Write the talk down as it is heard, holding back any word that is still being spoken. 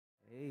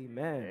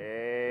Amen.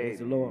 Amen. Praise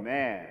the Lord.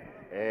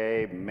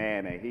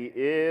 Amen. And he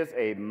is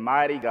a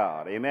mighty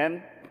God.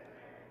 Amen.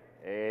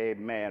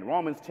 Amen.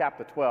 Romans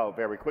chapter 12,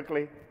 very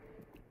quickly.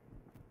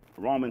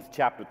 Romans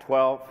chapter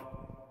 12.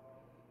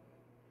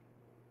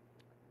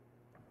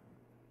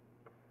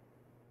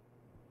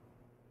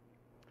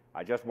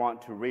 I just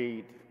want to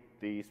read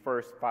these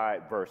first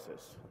 5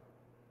 verses.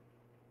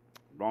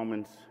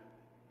 Romans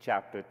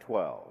chapter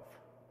 12.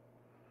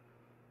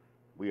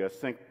 We are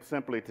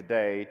simply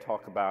today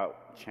talk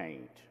about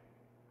change.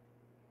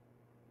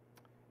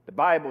 The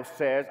Bible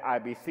says, I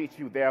beseech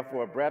you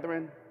therefore,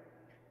 brethren,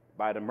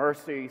 by the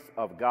mercies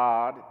of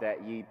God,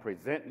 that ye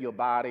present your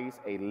bodies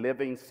a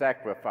living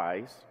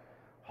sacrifice,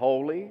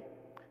 holy,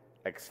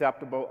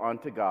 acceptable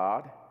unto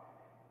God,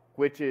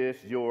 which is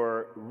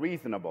your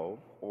reasonable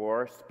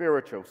or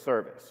spiritual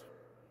service.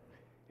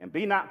 And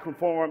be not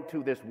conformed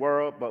to this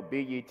world, but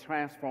be ye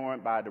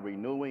transformed by the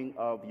renewing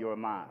of your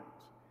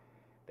minds,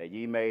 that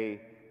ye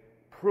may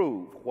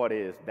prove what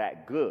is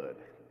that good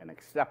and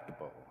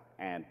acceptable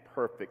and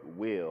perfect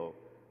will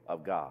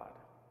of God.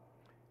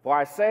 For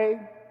I say,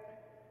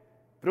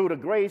 through the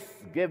grace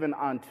given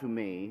unto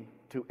me,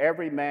 to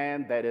every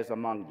man that is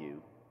among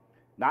you,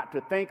 not to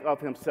think of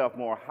himself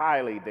more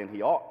highly than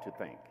he ought to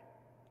think,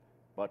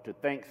 but to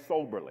think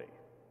soberly,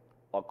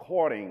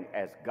 according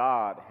as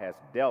God has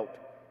dealt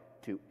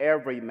to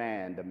every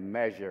man the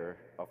measure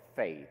of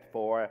faith.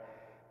 For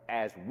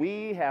as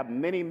we have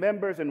many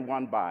members in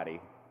one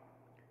body,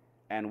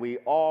 and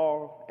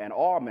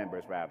all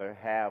members rather,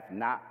 have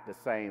not the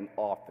same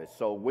office,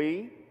 so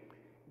we,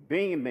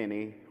 being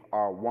many,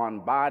 are one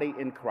body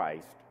in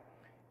Christ,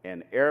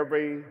 and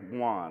every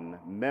one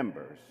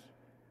members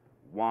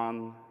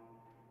one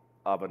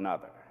of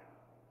another.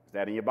 Is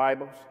that in your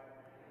Bibles?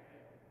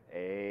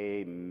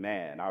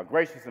 Amen. Our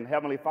gracious and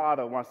heavenly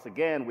Father, once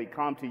again, we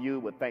come to you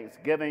with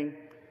thanksgiving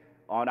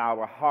on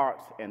our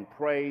hearts and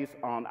praise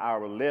on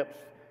our lips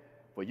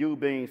for you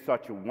being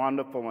such a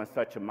wonderful and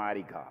such a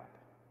mighty God.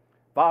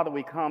 Father,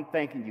 we come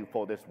thanking you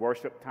for this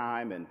worship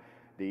time and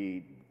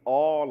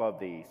all of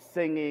the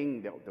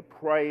singing, the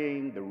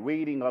praying, the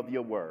reading of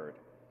your word.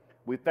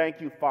 We thank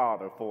you,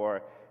 Father,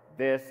 for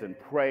this and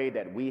pray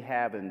that we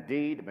have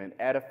indeed been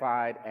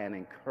edified and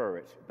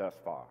encouraged thus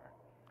far,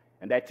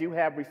 and that you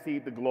have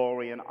received the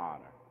glory and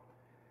honor.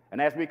 And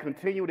as we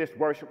continue this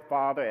worship,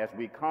 Father, as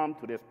we come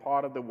to this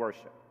part of the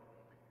worship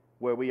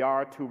where we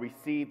are to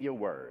receive your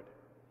word,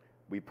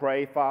 we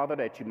pray, Father,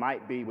 that you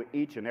might be with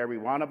each and every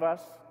one of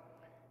us,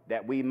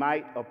 that we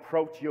might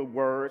approach your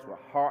words with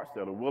hearts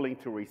that are willing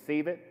to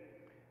receive it,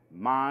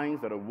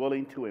 minds that are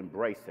willing to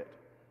embrace it,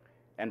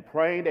 and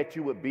praying that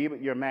you would be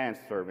with your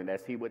manservant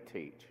as he would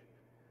teach,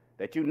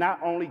 that you not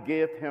only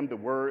give him the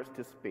words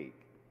to speak,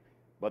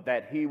 but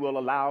that he will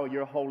allow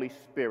your Holy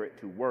Spirit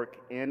to work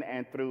in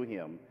and through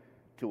him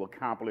to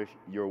accomplish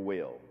your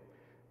will.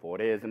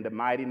 For it is in the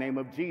mighty name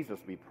of Jesus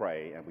we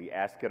pray, and we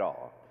ask it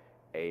all.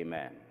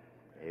 Amen.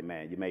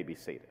 Amen. You may be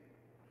seated.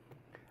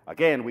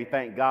 Again, we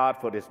thank God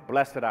for this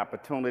blessed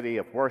opportunity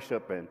of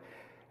worship, and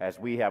as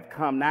we have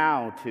come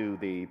now to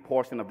the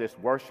portion of this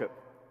worship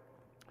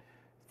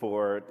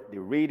for the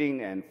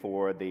reading and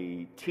for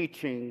the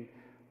teaching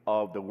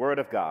of the Word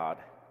of God,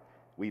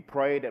 we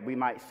pray that we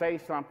might say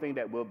something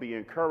that will be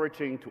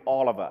encouraging to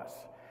all of us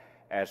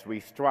as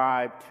we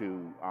strive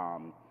to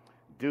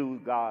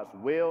do God's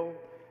will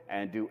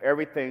and do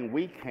everything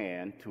we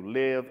can to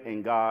live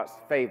in God's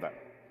favor.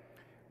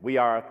 We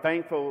are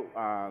thankful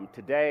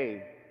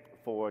today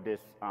for this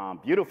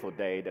beautiful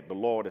day that the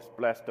Lord has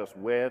blessed us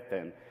with,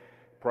 and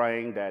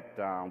praying that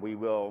we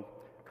will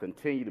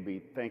continue to be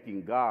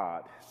thanking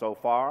God. So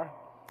far,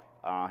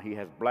 he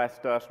has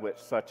blessed us with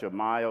such a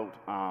mild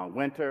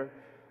winter,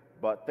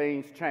 but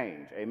things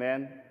change,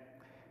 amen?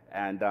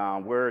 And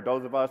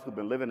those of us who've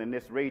been living in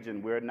this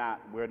region, we're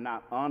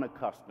not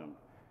unaccustomed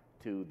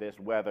to this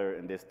weather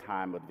and this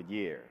time of the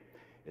year.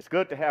 It's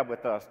good to have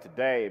with us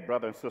today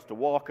Brother and Sister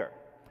Walker,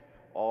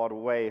 all the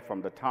way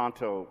from the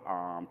Tonto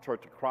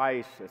Church of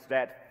Christ. It's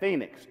at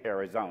Phoenix,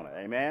 Arizona,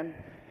 amen?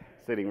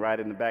 Sitting right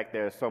in the back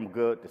there. It's so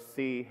good to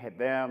see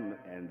them,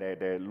 and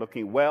they're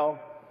looking well.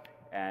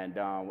 And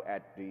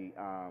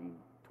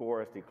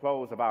towards the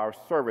close of our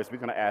service, we're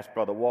going to ask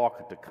Brother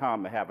Walker to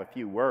come and have a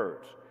few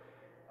words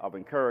of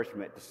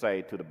encouragement to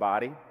say to the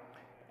body.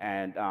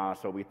 And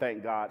so we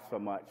thank God so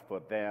much for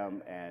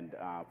them and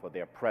for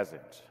their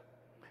presence.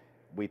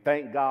 We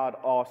thank God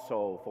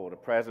also for the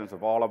presence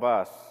of all of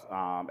us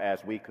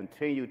as we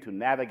continue to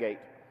navigate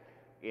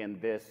in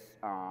this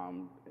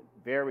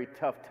very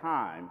tough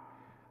time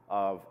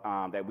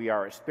that we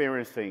are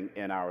experiencing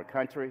in our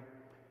country.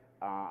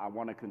 I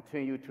want to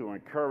continue to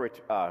encourage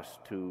us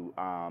to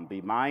be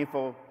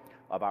mindful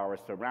of our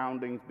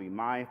surroundings, be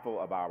mindful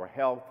of our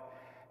health,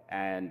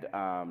 and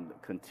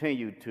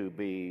continue to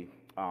be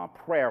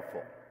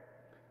prayerful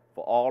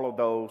for all of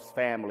those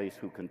families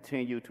who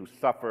continue to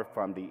suffer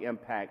from the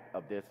impact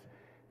of this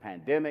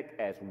pandemic,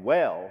 as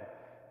well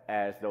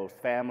as those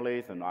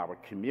families and our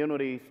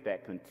communities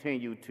that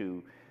continue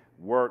to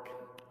work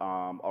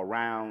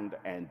around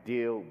and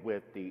deal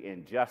with the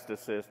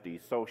injustices, the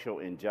social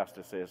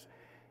injustices,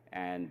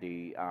 and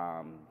the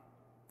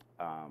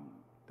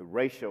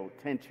racial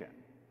tension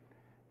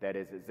that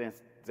is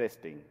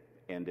existing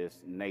in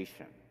this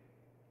nation.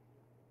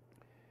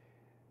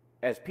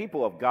 As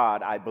people of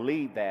God, I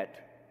believe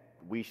that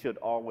we should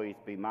always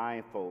be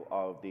mindful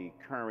of the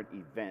current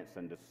events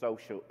and the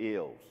social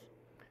ills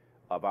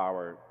of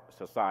our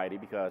society,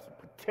 because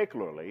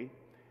particularly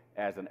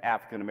as an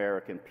African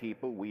American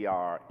people, we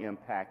are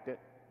impacted,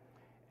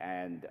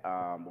 and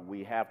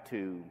we have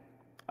to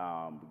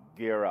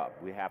gear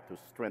up. We have to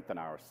strengthen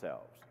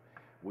ourselves.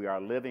 We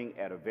are living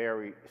at a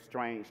very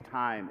strange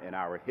time in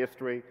our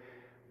history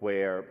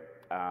where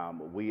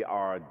we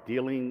are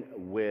dealing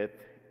with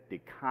the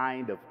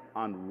kind of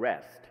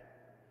unrest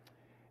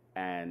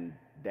and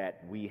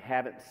that we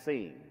haven't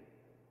seen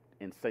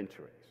in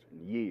centuries,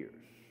 in years.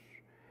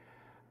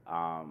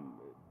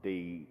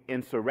 The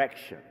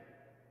insurrection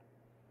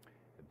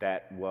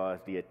that was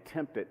the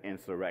attempted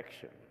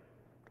insurrection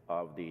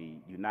of the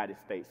United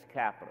States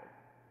Capitol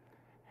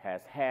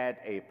has had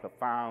a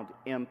profound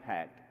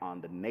impact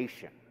on the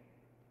nation,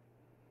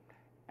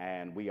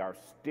 and we are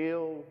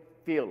still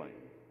feeling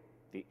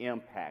the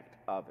impact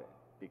of it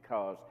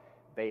because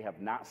they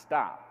have not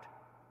stopped.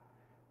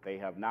 They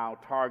have now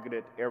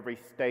targeted every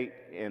state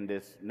in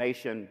this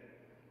nation,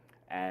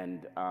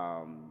 and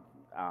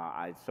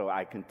so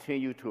I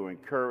continue to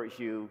encourage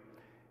you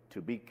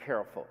to be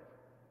careful.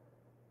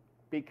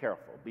 Be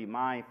careful. Be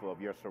mindful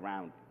of your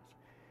surroundings.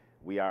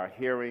 We are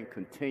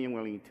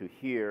continually to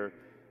hear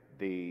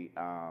the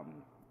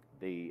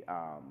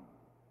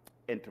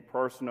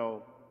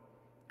interpersonal,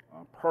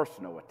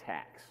 personal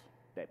attacks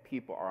that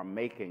people are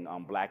making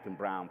on black and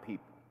brown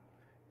people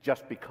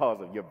just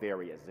because of your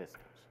very existence.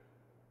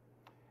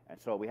 And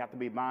so we have to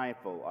be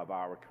mindful of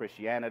our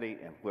Christianity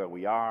and where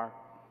we are.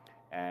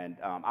 And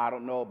I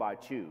don't know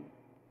about you,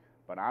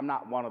 but I'm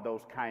not one of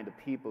those kind of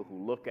people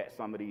who look at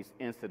some of these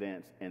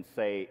incidents and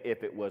say,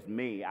 if it was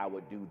me, I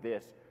would do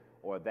this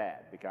or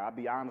that. Because I'll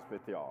be honest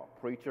with y'all,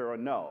 preacher or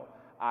no,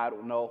 I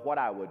don't know what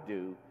I would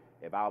do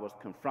if I was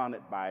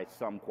confronted by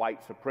some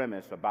white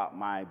supremacist about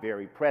my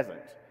very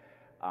presence.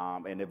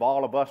 And if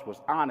all of us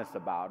was honest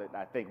about it,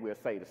 I think we'll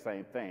say the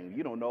same thing.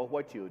 You don't know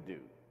what you'll do.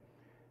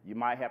 You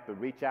might have to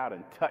reach out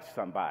and touch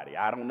somebody.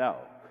 I don't know.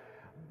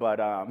 But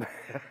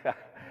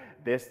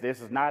this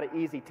is not an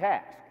easy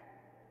task.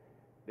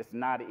 This is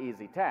not an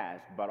easy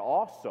task, but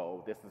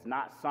also this is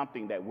not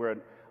something that we're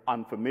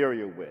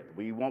unfamiliar with.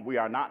 We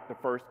are not the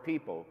first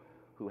people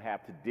who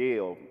have to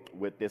deal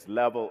with this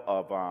level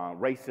of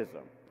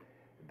racism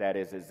that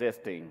is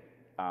existing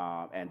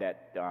and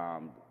that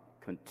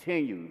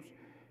continues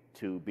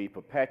to be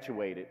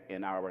perpetuated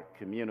in our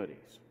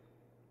communities.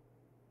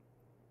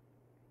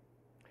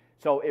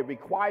 So it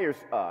requires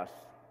us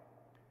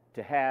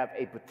to have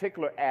a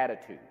particular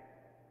attitude,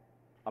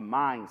 a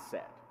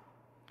mindset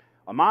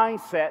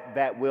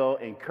that will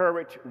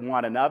encourage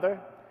one another,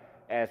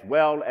 as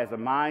well as a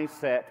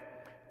mindset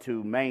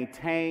to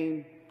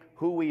maintain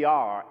who we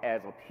are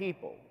as a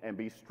people and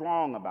be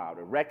strong about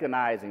it,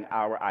 recognizing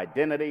our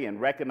identity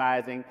and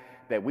recognizing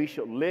that we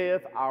should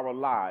live our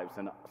lives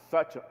in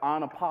such an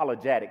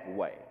unapologetic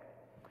way.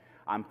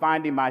 I'm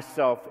finding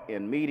myself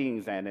in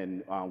meetings and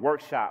in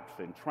workshops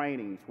and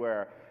trainings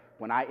where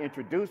when I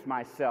introduce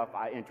myself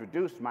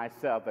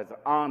as an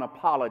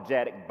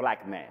unapologetic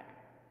black man.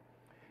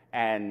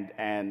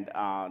 And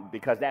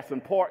because that's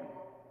important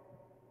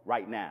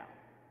right now.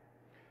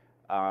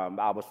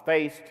 I was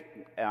faced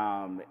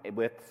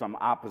with some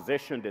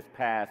opposition this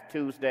past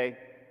Tuesday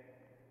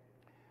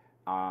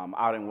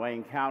out in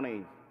Wayne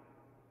County,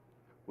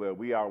 where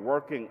we are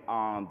working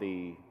on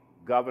the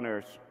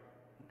governor's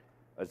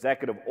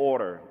executive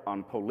order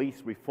on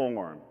police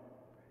reform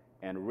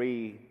and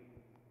reinvention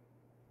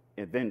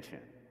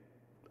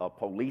of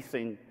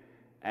policing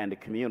and the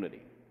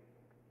community.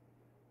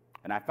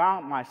 And I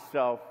found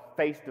myself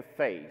face to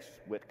face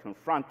with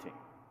confronting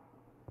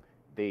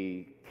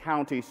the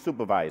county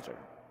supervisor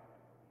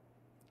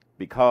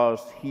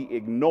because he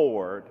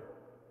ignored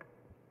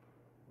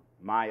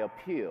my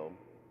appeal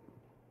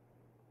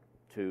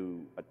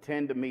to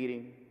attend the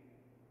meeting,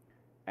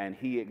 and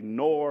he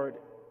ignored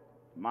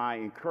my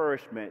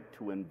encouragement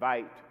to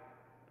invite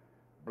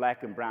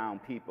black and brown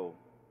people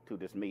to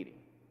this meeting.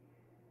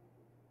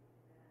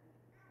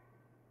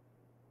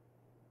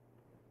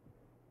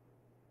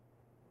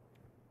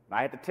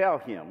 I had to tell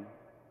him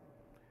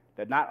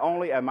that not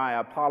only am I an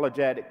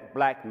apologetic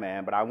black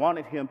man, but I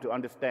wanted him to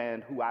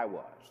understand who I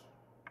was.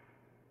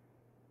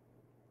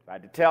 I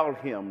had to tell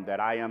him that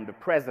I am the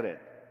president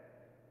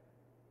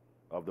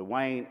of the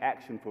Wayne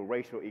Action for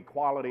Racial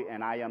Equality,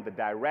 and I am the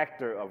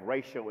director of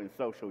racial and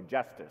social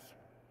justice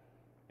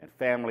and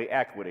family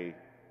equity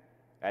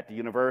at the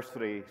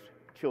University's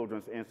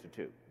Children's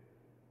Institute.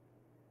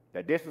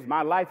 That this is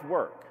my life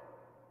work.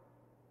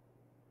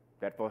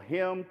 That for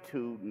him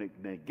to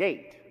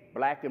negate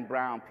black and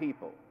brown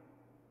people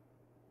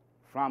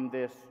from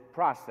this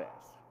process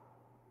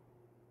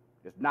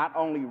is not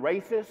only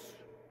racist,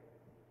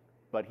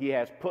 but he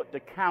has put the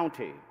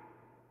county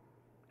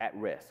at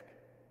risk.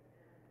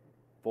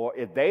 For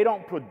if they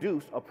don't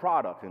produce a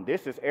product, and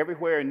this is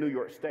everywhere in New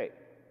York State,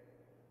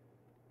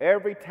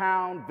 every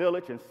town,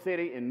 village, and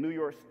city in New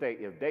York State,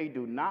 if they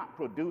do not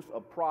produce a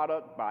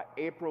product by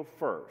April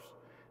 1st,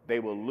 they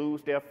will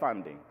lose their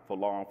funding for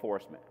law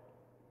enforcement.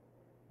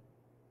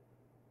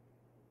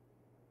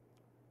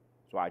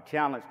 So I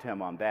challenged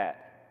him on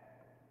that.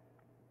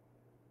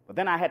 But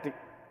then I had to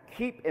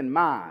keep in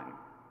mind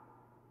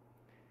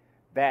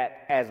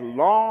that as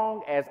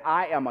long as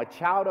I am a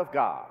child of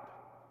God,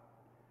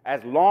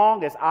 as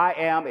long as I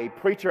am a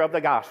preacher of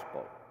the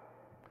gospel,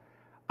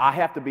 I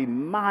have to be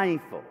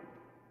mindful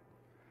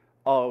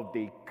of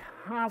the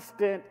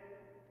constant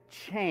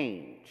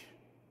change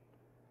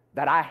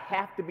that I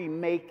have to be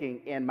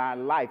making in my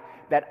life,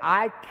 that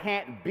I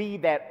can't be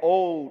that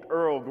old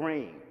Earl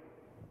Greene.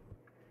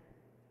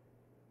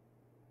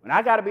 And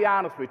I got to be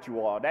honest with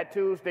you all, that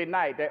Tuesday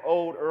night, that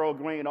old Earl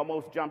Greene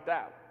almost jumped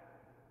out.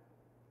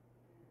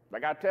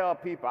 Like I tell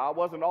people, I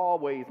wasn't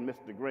always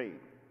Mr. Greene.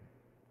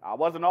 I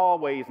wasn't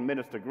always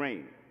Minister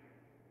Greene.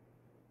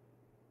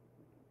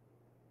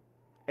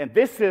 And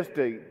this is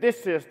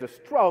the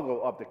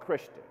struggle of the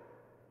Christian.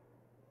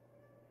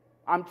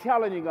 I'm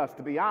challenging us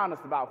to be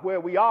honest about where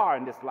we are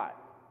in this life.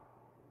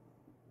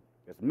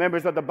 As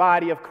members of the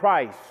body of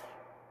Christ,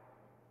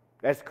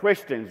 as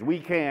Christians, we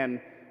can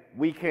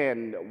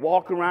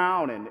walk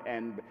around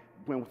and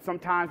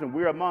sometimes when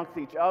we're amongst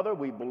each other,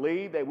 we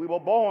believe that we were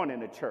born in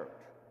the church.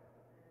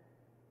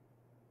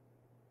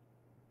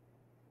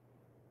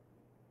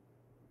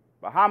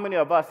 But how many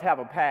of us have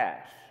a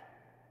past?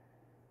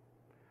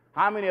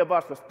 How many of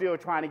us are still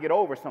trying to get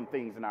over some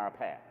things in our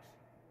past?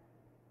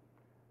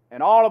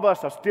 And all of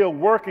us are still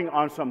working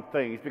on some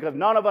things because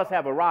none of us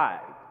have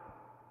arrived.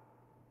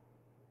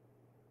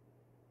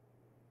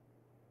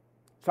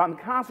 So I'm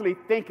constantly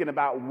thinking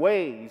about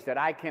ways that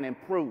I can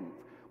improve,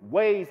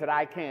 ways that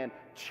I can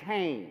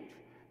change.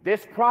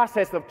 This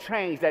process of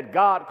change that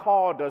God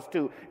called us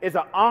to is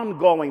an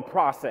ongoing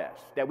process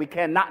that we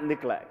cannot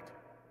neglect.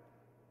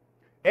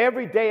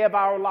 Every day of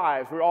our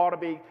lives, we ought to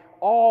be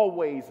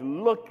always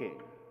looking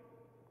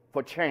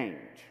for change,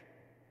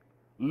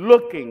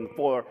 looking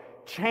for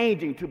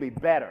changing to be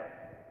better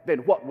than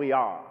what we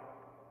are.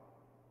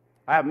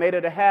 I have made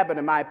it a habit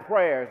in my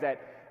prayers that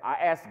I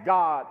ask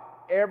God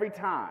every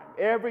time,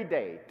 every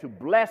day, to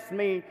bless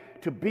me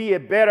to be a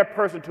better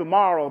person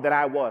tomorrow than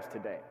I was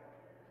today.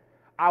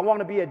 I want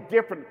to be a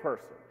different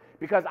person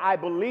because I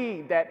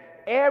believe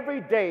that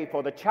every day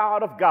for the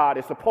child of God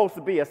is supposed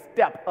to be a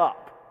step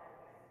up.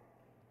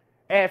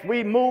 As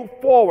we move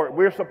forward,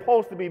 we're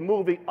supposed to be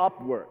moving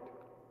upward.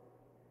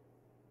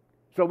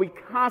 So we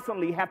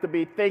constantly have to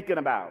be thinking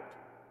about,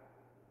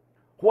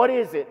 what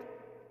is it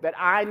that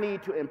I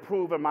need to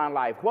improve in my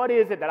life? What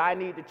is it that I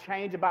need to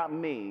change about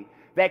me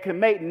that can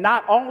make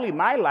not only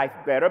my life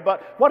better,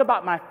 but what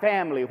about my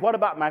family? What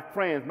about my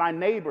friends, my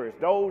neighbors,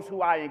 those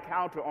who I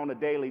encounter on a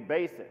daily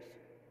basis?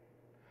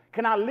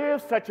 Can I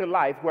live such a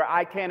life where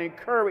I can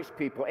encourage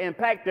people,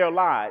 impact their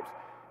lives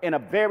in a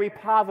very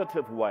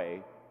positive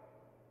way,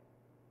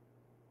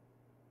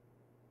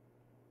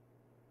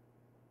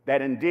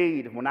 that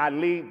indeed, when I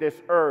leave this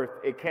earth,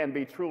 it can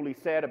be truly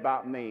said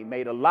about me,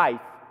 may the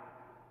life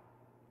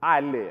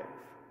I live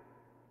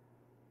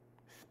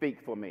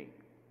speak for me.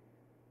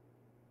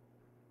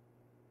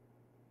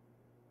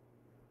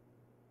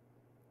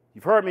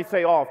 You've heard me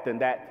say often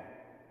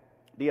that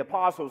the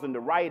apostles in the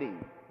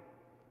writing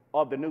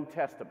of the New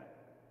Testament,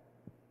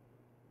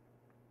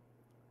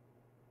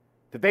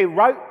 that they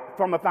write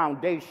from a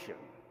foundation,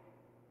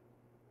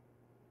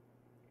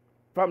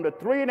 from the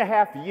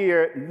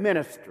 3.5-year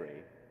ministry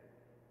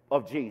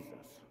of Jesus.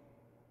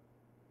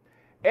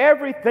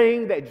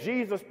 Everything that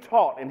Jesus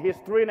taught in his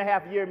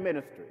 3.5-year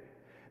ministry,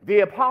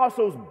 the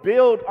apostles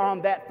build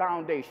on that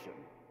foundation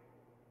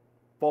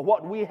for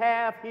what we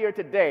have here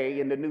today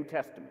in the New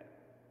Testament.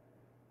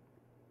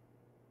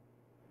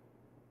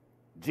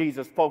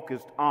 Jesus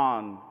focused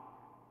on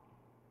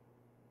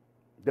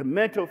the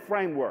mental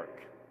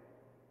framework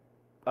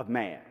of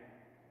man.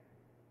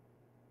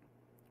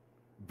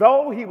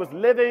 Though he was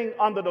living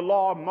under the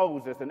law of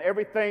Moses and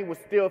everything was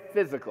still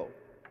physical,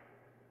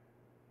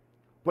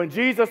 when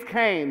Jesus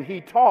came, he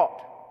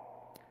taught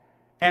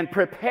and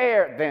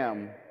prepared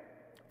them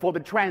for the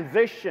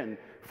transition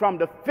from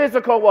the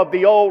physical of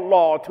the old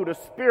law to the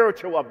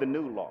spiritual of the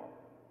new law.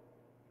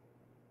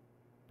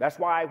 That's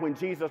why when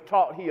Jesus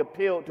taught, he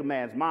appealed to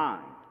man's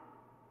mind.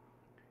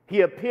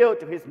 He appealed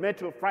to his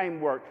mental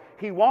framework.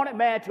 He wanted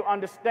man to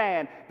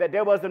understand that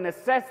there was a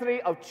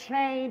necessity of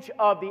change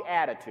of the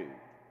attitude.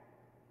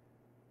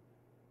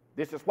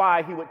 This is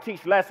why he would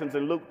teach lessons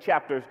in Luke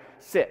chapter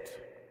 6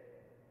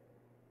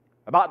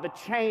 about the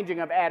changing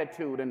of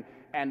attitude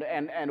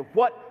and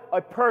what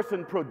a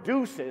person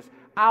produces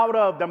out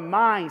of the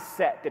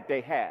mindset that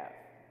they have.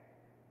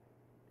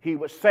 He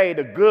would say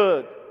the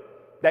good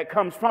that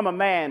comes from a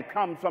man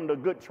comes from the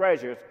good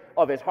treasures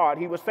of his heart.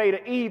 He would say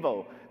the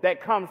evil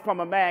that comes from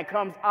a man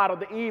comes out of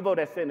the evil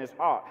that's in his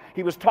heart.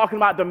 He was talking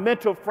about the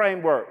mental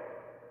framework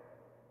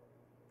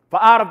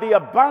For out of the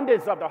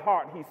abundance of the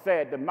heart, he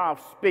said, the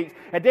mouth speaks.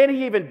 And then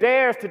he even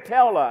dares to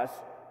tell us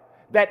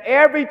that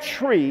every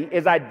tree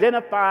is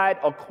identified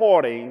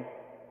according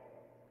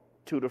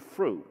to the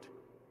fruit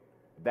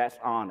that's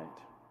on it.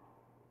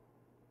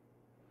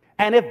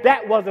 And if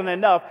that wasn't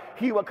enough,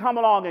 he would come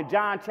along in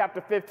John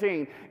chapter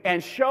 15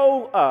 and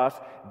show us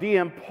the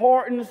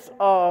importance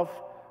of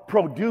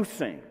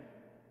producing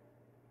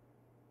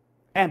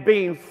and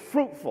being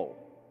fruitful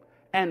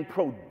and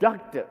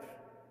productive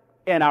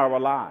in our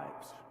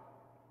lives.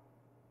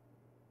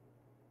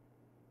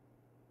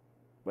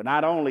 But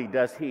not only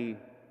does he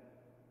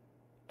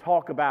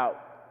talk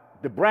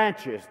about the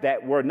branches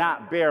that were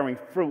not bearing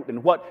fruit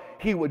and what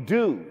he would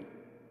do,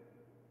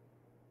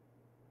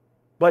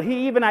 but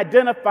he even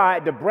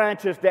identified the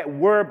branches that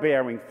were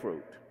bearing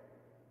fruit.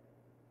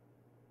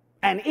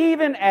 And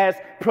even as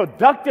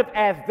productive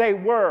as they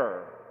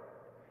were,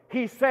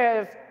 he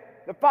says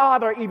the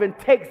Father even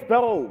takes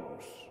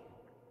those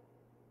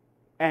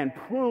and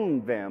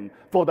prune them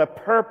for the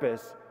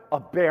purpose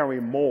of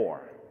bearing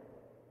more.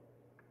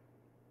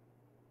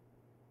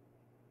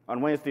 On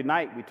Wednesday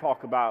night, we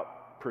talk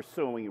about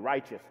pursuing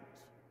righteousness.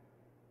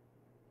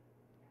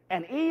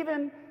 And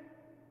even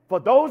for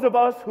those of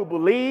us who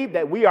believe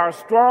that we are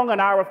strong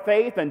in our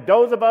faith, and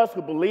those of us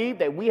who believe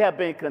that we have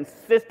been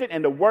consistent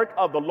in the work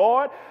of the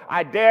Lord,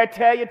 I dare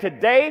tell you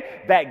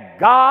today that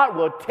God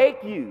will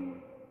take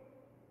you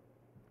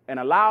and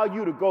allow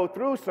you to go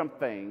through some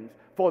things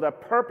for the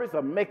purpose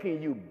of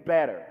making you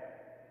better.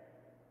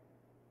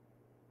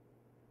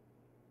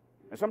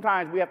 And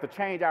sometimes we have to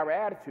change our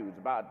attitudes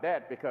about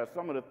that, because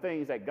some of the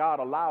things that God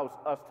allows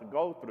us to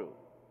go through,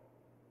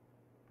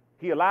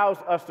 he allows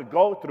us to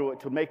go through it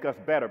to make us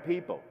better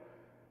people,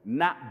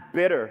 not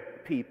bitter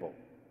people.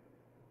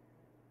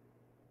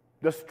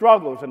 The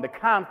struggles and the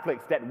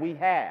conflicts that we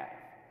have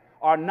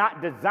are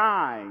not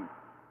designed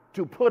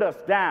to put us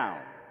down.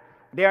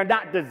 They're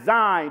not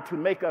designed to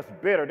make us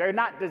bitter. They're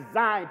not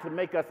designed to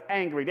make us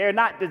angry. They're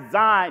not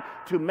designed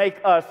to make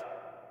us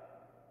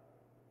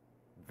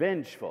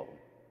vengeful.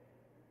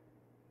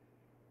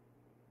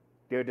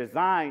 They're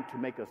designed to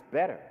make us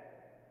better,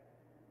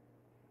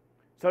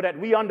 so that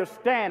we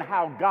understand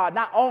how God,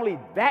 not only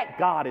that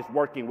God is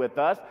working with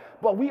us,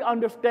 but we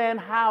understand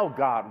how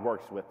God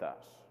works with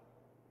us.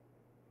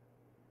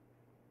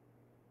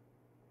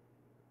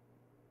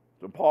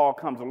 So Paul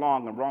comes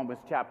along in Romans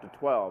chapter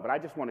 12, and I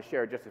just want to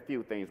share just a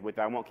few things with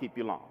you. I won't keep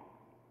you long.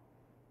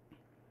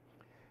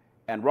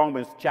 And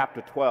Romans chapter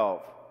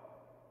 12,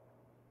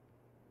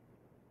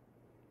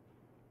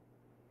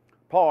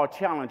 Paul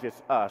challenges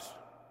us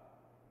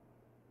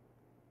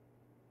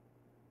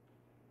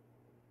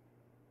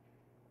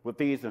with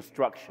these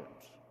instructions.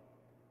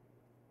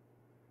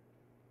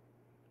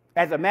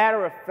 As a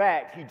matter of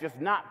fact, he does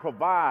not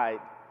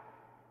provide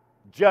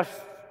just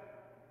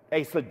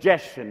a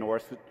suggestion or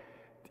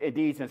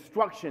these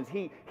instructions.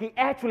 He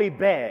actually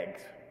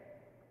begs.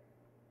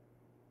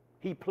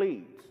 He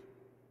pleads.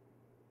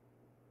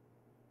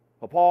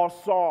 But Paul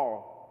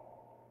saw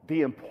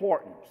the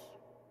importance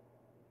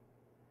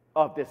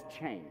of this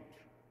change.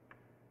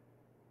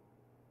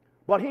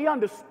 But he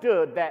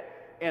understood that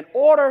in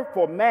order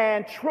for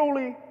man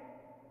truly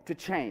to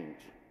change,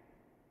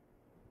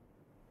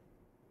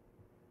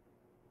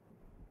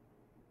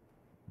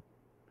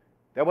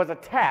 there was a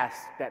task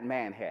that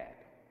man had.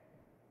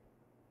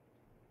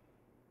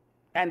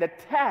 And the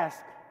task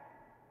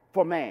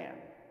for man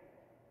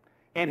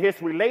in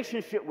his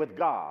relationship with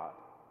God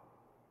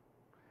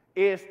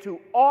is to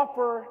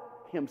offer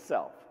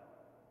himself,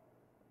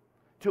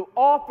 to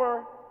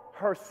offer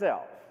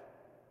herself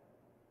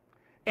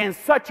in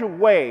such a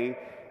way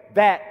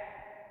that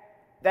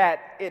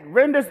it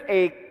renders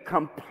a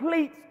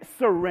complete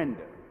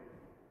surrender.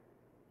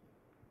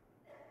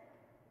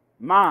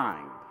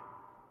 Mind,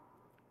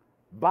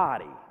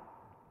 body,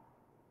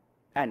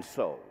 and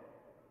soul.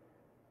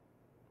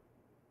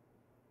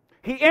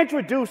 He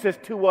introduces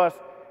to us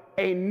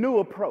a new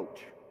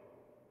approach.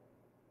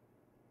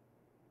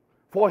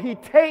 For he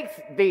takes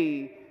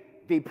the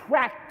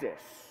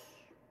practice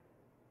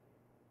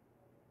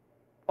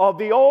of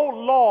the old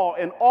law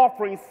in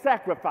offering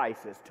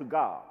sacrifices to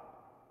God,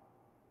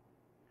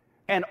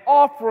 and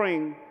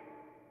offering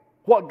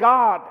what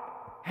God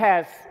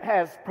has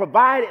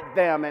provided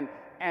them,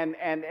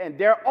 and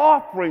their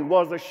offering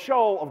was a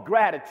show of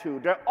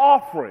gratitude. Their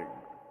offering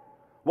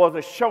was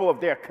a show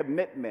of their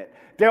commitment.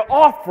 Their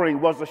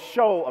offering was a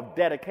show of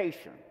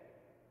dedication.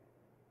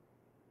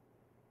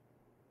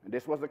 And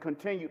this was a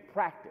continued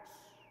practice.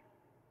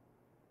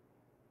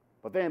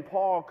 But then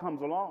Paul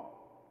comes along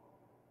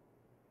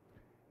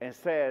and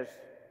says,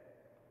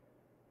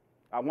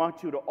 I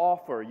want you to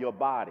offer your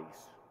bodies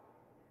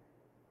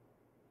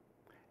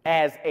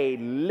as a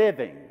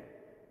living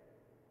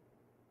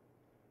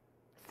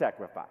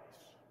sacrifice.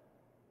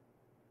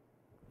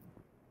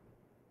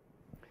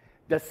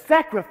 The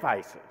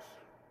sacrifices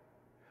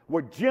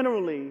were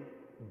generally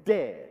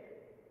dead.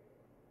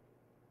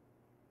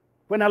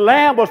 When a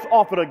lamb was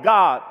offered to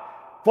God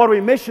for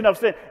remission of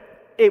sin,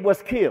 it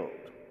was killed.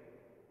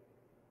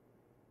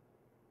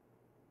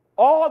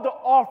 All the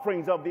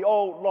offerings of the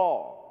old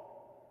law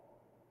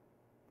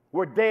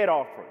were dead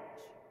offerings.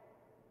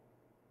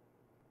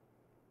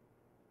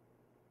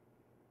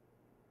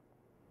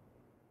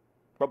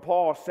 But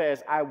Paul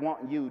says, I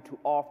want you to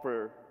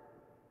offer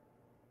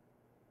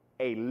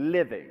a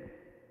living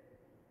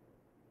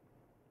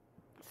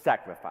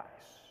sacrifice.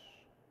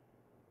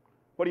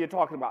 What are you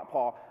talking about,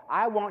 Paul?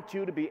 I want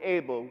you to be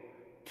able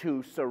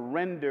to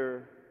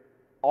surrender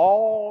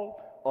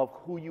all of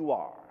who you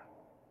are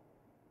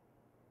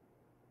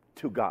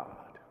to God.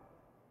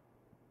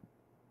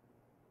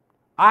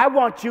 I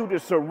want you to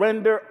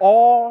surrender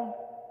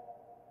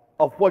all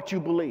of what you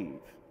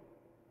believe.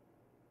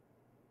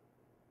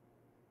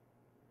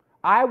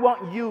 I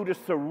want you to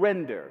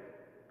surrender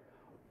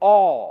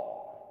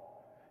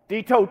all,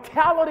 the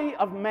totality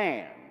of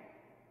man,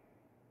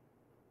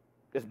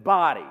 his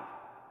body,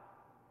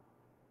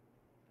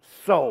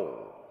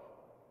 soul,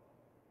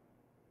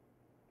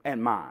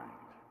 and mind.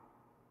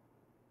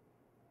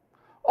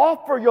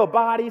 Offer your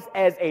bodies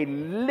as a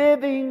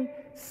living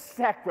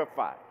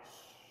sacrifice.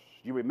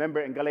 You remember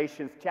in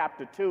Galatians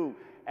chapter 2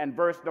 and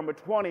verse number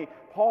 20,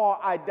 Paul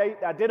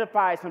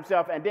identifies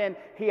himself, and then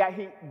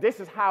this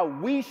is how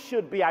we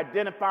should be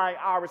identifying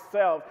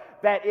ourselves,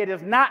 that it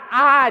is not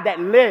I that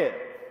live,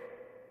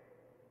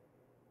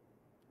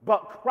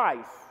 but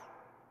Christ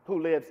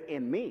who lives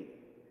in me.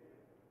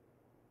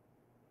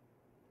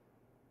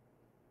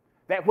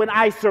 That when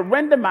I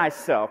surrender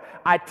myself,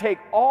 I take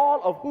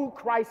all of who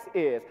Christ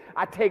is,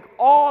 I take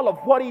all of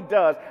what he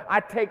does, I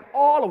take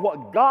all of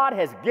what God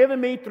has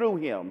given me through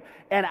him,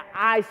 and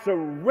I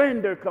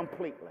surrender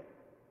completely.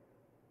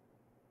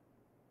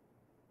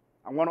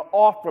 I want to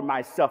offer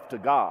myself to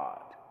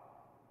God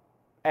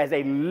as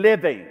a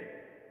living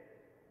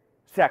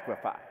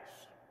sacrifice.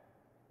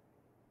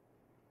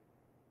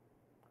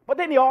 But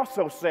then he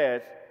also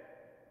says,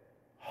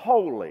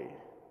 holy,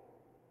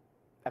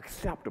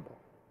 acceptable.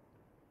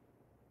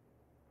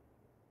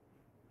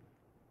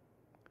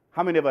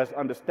 How many of us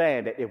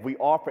understand that if we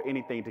offer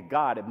anything to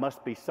God, it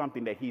must be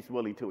something that he's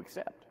willing to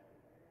accept?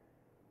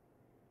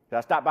 I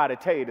stopped by to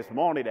tell you this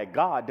morning that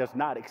God does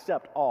not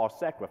accept all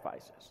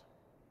sacrifices.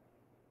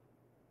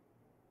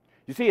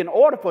 You see, in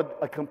order for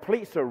a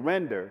complete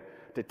surrender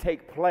to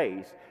take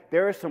place,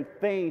 there are some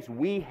things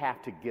we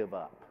have to give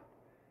up.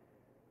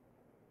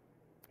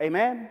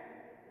 Amen?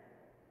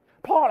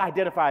 Paul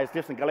identifies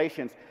this in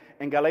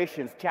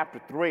Galatians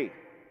chapter 3.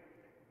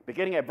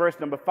 Beginning at verse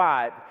number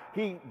 5,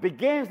 he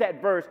begins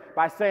that verse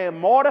by saying,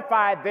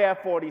 mortify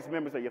therefore these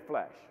members of your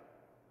flesh.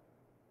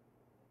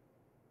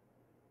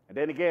 And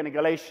then again in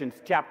Galatians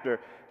chapter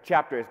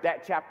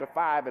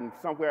 5 and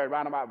somewhere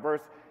around about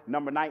verse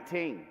number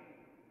 19,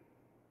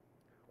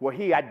 where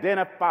he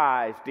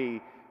identifies the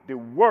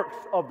works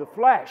of the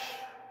flesh,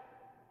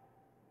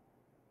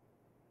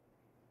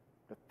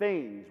 the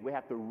things we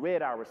have to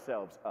rid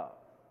ourselves of.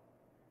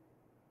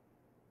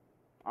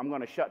 I'm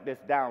going to shut this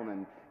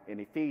down in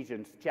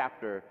Ephesians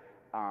chapter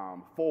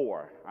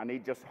 4. I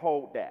need just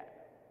hold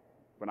that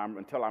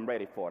until I'm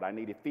ready for it. I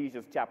need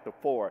Ephesians chapter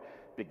 4,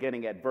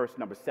 beginning at verse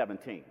number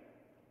 17.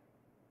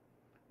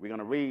 We're going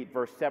to read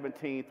verse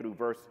 17 through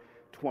verse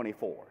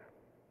 24.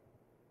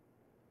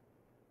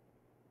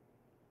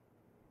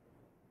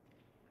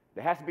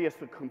 There has to be a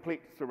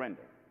complete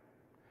surrender.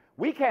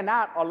 We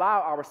cannot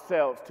allow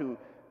ourselves to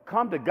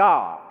come to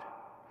God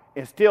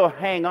and still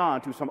hang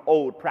on to some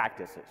old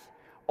practices,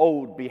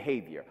 old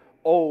behavior,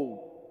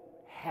 old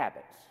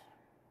habits.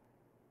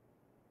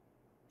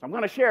 I'm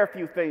going to share a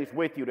few things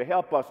with you to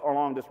help us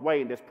along this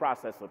way in this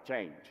process of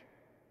change.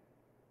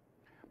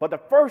 But the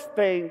first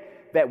thing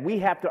that we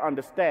have to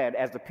understand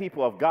as the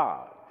people of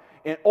God,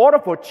 in order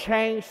for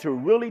change to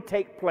really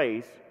take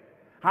place,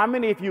 how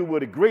many of you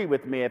would agree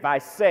with me if I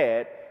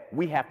said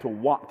we have to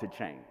want to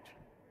change?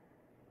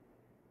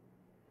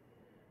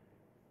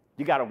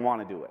 You got to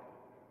want to do it.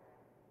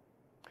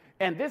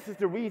 And this is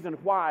the reason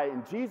why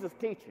in Jesus'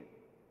 teaching,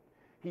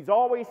 he's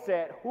always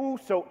said,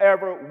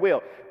 whosoever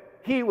will.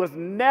 He was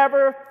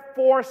never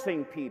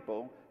forcing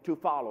people to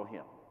follow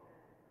him.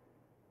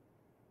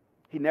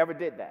 He never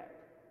did that.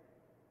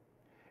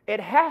 It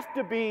has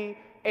to be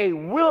a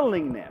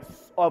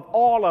willingness of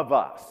all of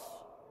us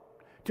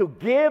to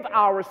give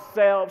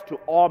ourselves to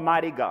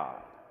Almighty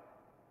God.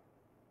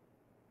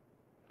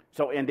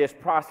 So in this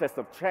process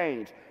of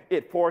change,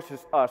 it forces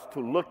us to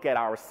look at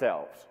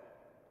ourselves.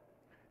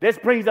 This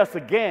brings us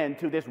again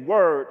to this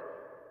word,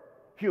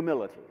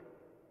 humility.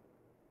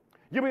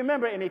 You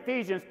remember in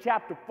Ephesians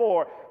chapter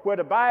 4, where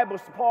the Bible,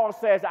 Paul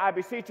says, I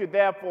beseech you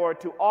therefore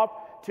to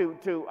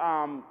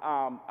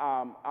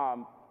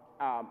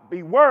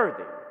be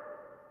worthy.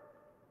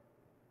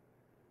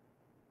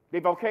 The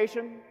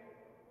vocation,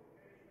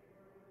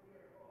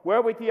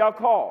 wherewith ye are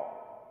called,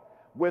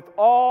 with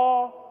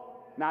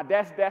all, now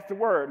that's the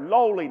word,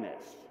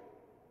 lowliness.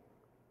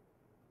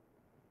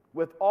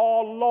 With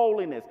all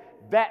lowliness,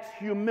 that's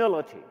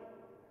humility,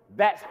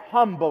 that's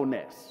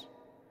humbleness.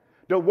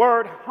 The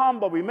word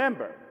humble,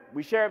 remember,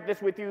 we shared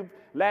this with you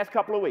last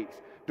couple of weeks.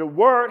 The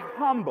word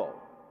humble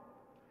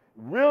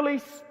really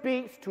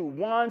speaks to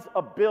one's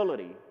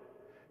ability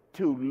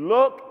to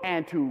look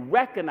and to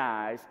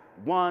recognize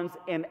one's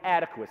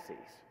inadequacies.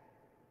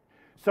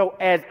 So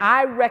as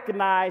I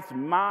recognize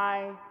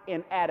my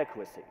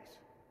inadequacies,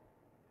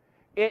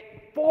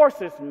 it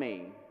forces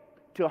me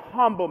to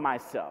humble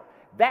myself.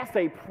 That's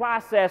a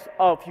process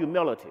of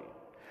humility.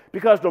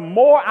 Because the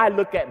more I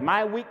look at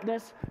my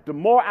weakness, the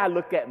more I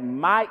look at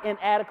my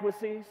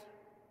inadequacies,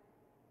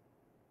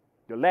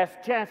 the less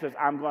chances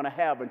I'm going to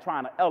have in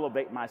trying to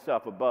elevate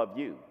myself above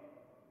you.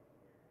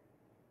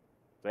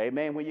 Say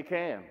amen when you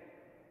can.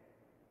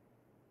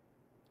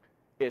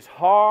 It's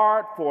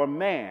hard for a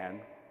man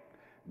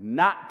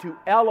not to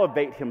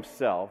elevate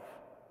himself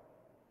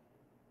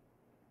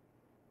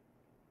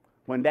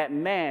when that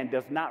man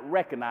does not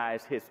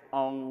recognize his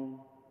own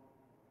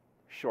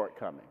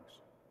shortcomings.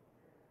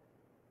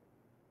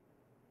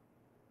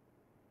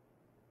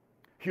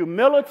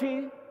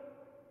 Humility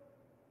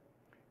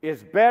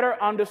is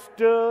better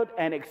understood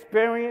and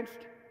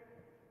experienced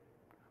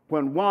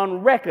when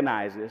one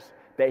recognizes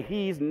that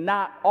he's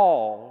not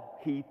all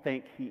he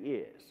thinks he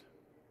is.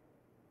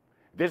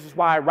 This is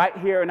why right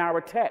here in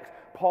our text,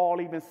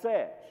 Paul even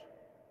says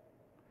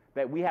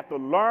that we have to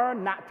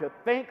learn not to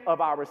think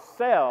of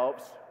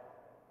ourselves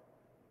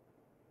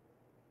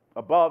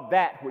above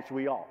that which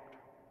we ought.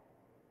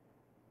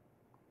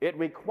 It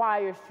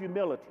requires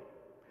humility.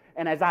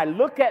 And as I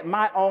look at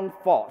my own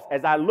faults,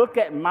 as I look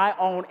at my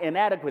own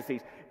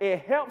inadequacies, it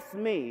helps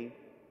me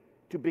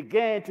to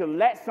begin to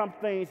let some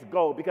things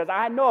go. Because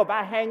I know if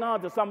I hang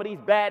on to some of these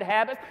bad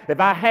habits, if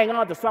I hang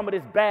on to some of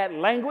this bad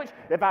language,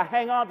 if I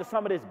hang on to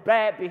some of this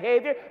bad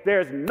behavior,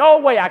 there's no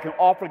way I can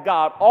offer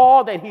God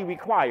all that He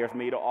requires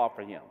me to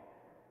offer Him.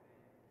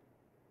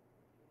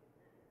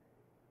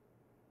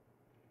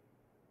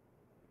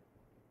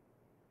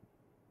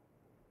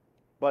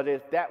 But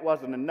if that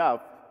wasn't enough,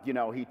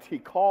 he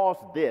calls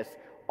this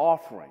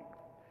offering,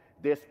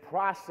 this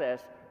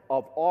process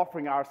of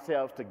offering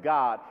ourselves to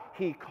God,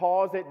 he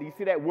calls it, do you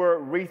see that word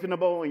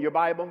reasonable in your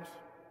Bibles?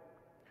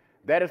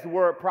 That is the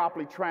word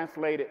properly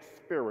translated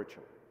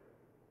spiritual.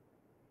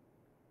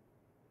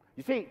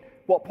 You see,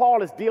 what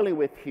Paul is dealing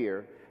with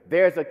here,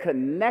 there's a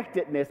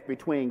connectedness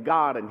between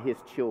God and his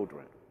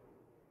children.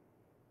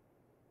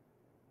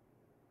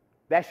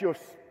 That's your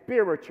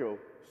spiritual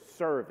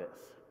service.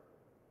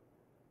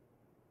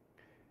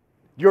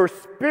 Your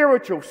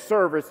spiritual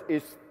service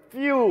is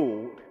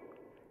fueled.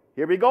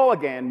 Here we go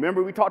again.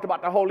 Remember we talked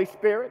about the Holy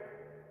Spirit?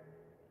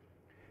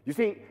 You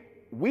see,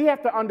 we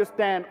have to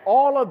understand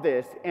all of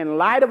this in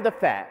light of the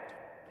fact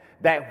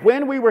that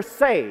when we were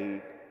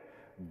saved,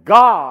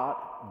 God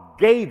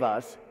gave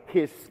us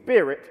His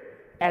Spirit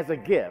as a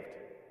gift.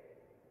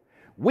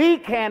 We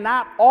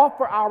cannot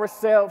offer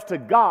ourselves to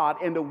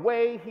God in the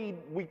way He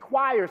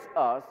requires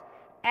us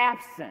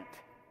absent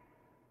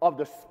of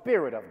the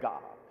Spirit of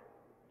God.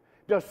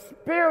 The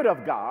Spirit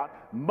of God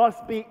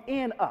must be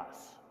in us.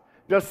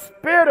 The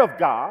Spirit of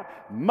God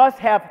must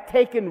have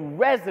taken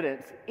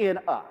residence in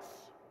us.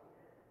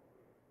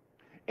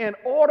 In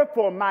order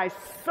for my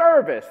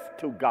service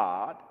to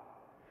God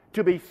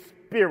to be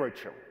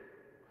spiritual,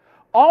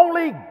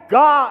 only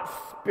God's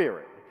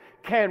Spirit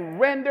can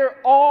render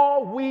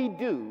all we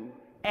do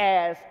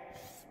as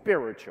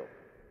spiritual.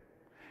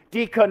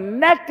 The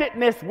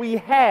connectedness we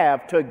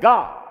have to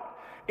God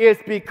is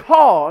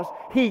because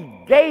He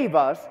gave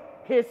us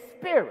His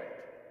Spirit.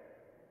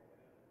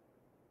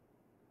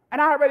 And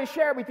I already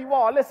shared with you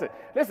all,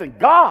 listen,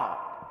 God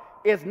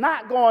is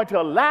not going to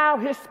allow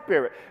His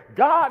Spirit,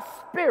 God's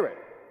Spirit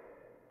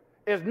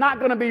is not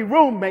going to be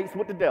roommates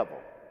with the devil.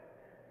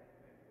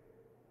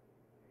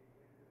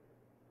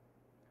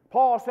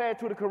 Paul said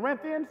to the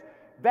Corinthians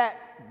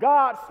that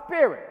God's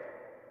Spirit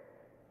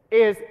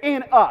is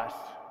in us.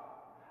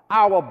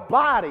 Our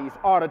bodies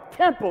are the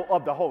temple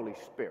of the Holy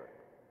Spirit.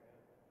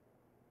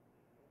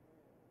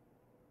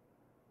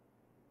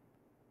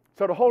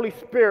 So the Holy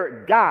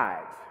Spirit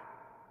guides,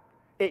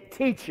 it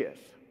teaches,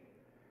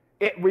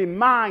 it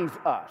reminds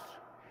us,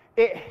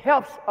 it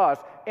helps us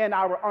in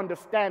our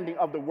understanding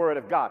of the Word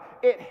of God.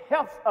 It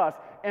helps us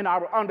in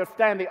our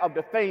understanding of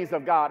the things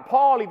of God.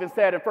 Paul even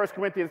said in 1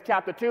 Corinthians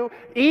chapter 2,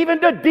 even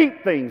the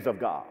deep things of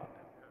God.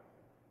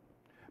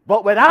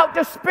 But without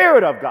the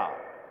Spirit of God,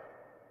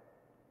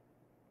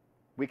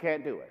 we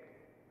can't do it.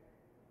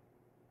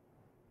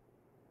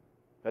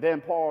 But then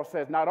Paul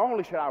says, not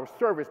only should our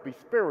service be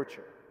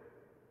spiritual,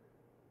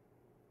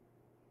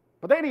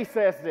 but then he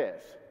says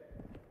this,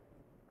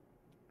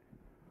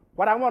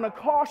 what I want to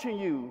caution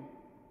you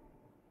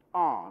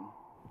on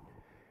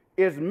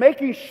is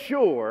making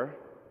sure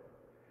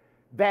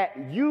that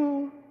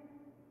you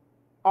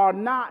are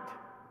not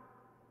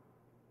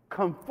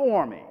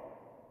conforming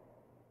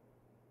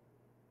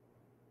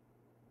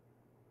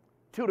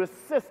to the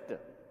system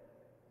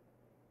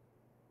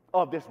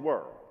of this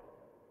world.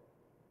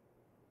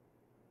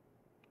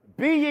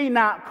 Be ye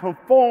not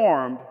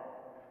conformed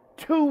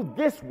to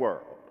this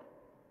world.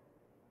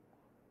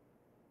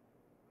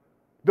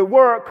 The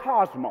word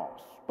cosmos,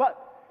 but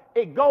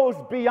it goes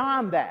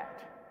beyond that.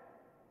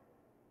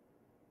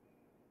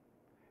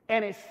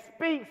 And it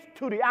speaks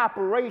to the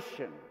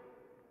operation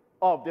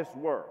of this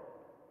world.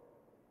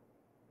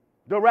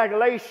 the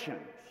regulations,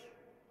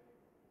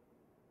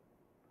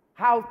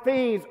 how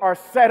things are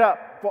set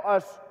up for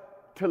us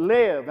to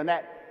live, and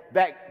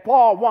that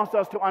Paul wants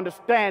us to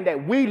understand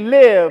that we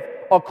live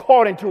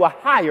according to a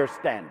higher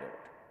standard.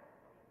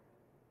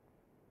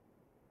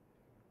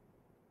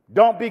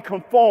 Don't be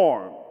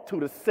conformed to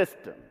the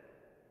system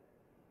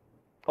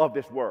of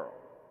this world.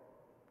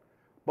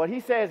 But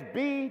he says,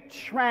 be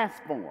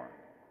transformed.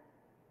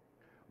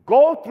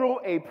 Go through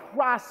a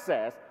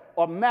process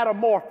of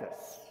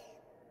metamorphosis.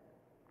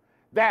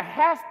 There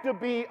has to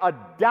be a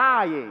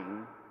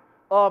dying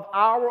of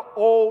our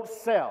old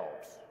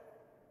selves.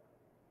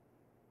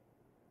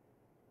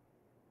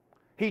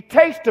 He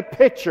takes the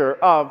picture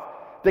of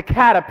the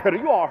caterpillar.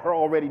 You all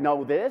already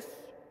know this.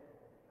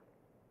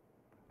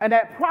 And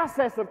that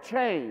process of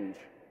change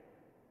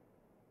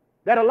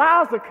that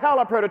allows the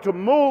caterpillar to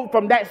move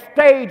from that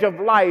stage of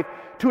life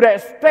to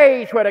that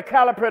stage where the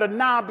caterpillar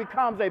now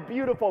becomes a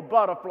beautiful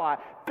butterfly.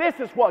 This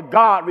is what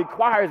God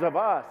requires of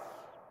us.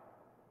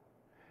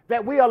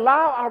 That we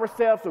allow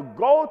ourselves to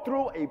go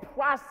through a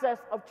process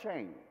of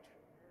change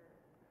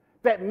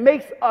that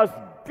makes us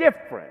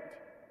different.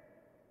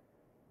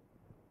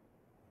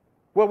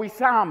 Where we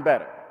sound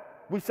better,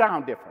 we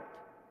sound different,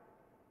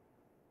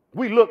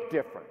 we look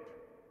different,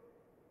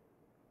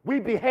 we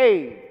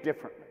behave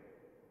differently.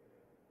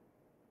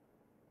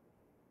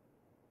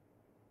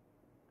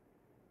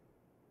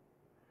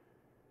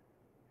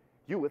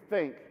 You would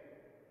think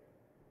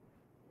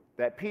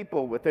that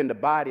people within the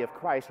body of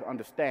Christ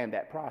understand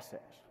that process.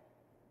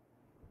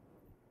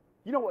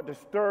 You know what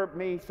disturbed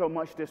me so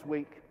much this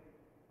week?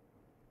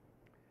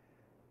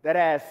 That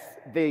as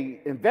the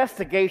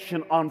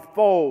investigation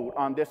unfolded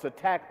on this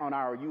attack on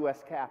our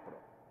U.S. Capitol,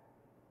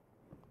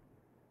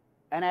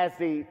 and as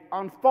the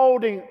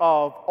unfolding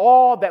of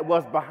all that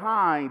was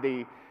behind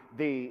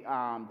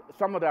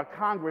some of the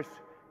Congress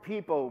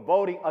people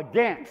voting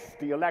against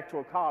the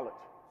Electoral College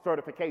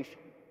certification,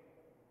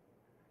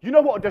 you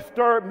know what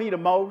disturbed me the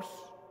most?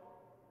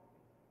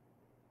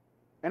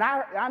 And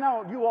I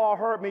know you all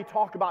heard me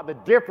talk about the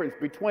difference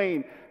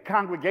between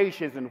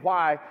congregations and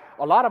why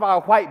a lot of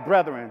our white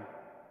brethren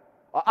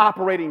are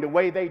operating the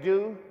way they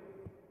do.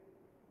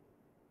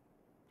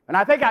 And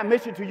I think I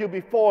mentioned to you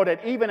before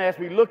that even as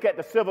we look at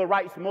the civil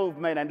rights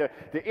movement and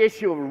the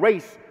issue of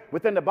race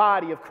within the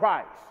body of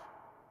Christ,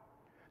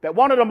 that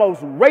one of the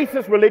most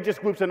racist religious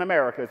groups in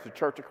America is the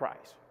Church of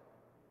Christ.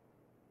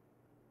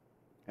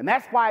 And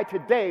that's why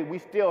today we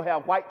still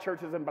have white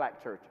churches and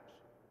black churches.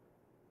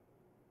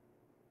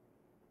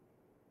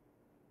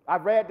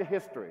 I've read the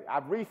history.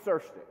 I've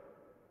researched it.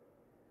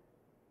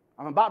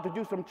 I'm about to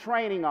do some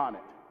training on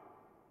it.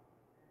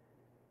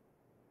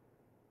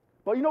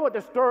 But you know what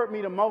disturbed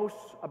me the most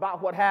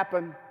about what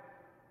happened?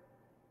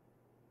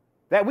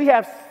 That we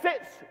have 6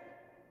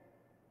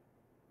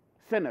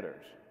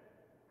 senators,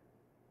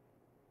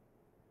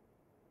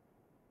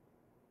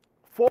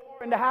 4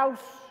 in the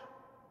House,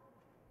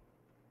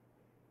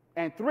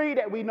 and 3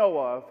 that we know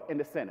of in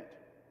the Senate,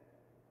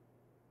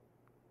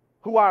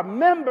 who are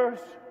members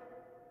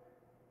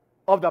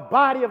of the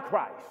body of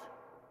Christ.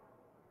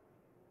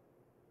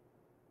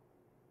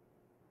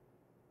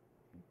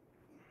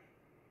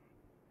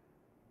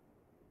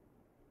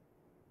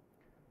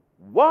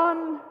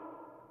 One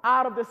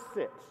out of the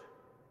 6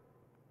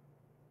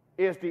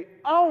 is the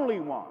only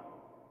one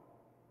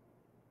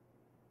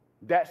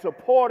that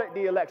supported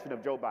the election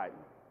of Joe Biden.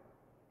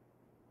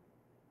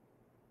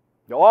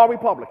 They're all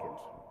Republicans.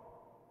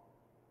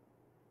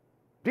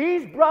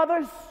 These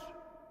brothers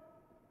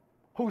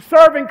who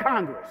serve in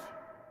Congress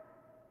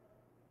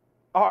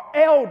are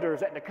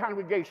elders at the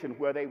congregation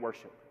where they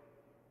worship.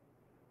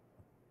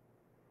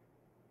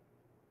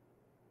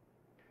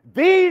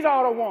 These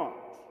are the ones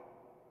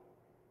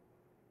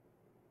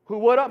who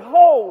would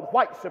uphold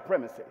white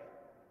supremacy.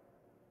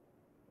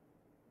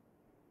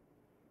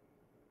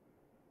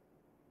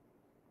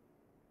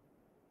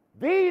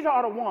 These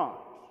are the ones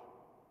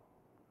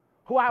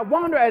who I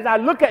wonder, as I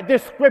look at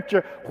this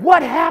scripture,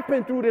 what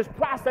happened through this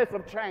process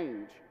of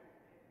change?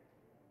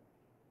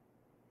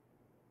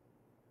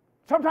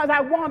 Sometimes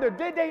I wonder,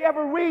 did they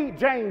ever read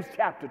James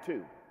chapter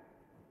 2?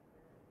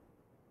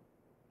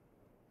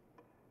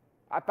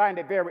 I find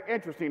it very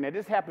interesting that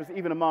this happens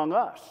even among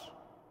us,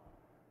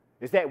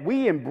 is that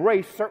we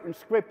embrace certain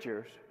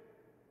scriptures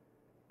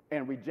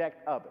and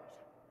reject others.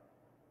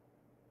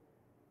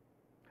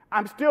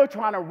 I'm still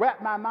trying to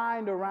wrap my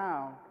mind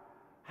around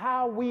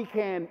how we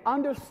can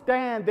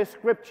understand this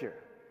scripture.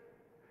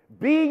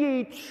 Be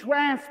ye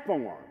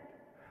transformed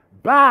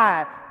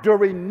by the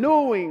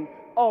renewing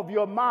of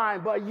your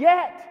mind, but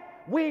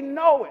yet we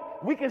know it.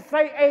 We can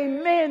say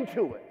amen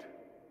to it.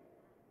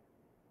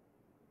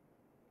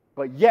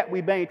 But yet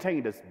we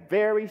maintain this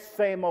very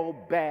same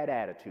old bad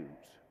attitudes.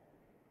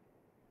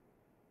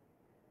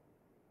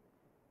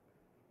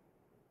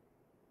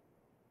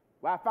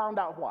 Well, I found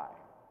out why.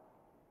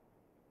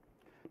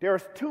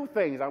 There's 2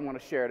 things I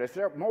want to share.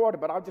 There's more,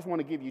 but I just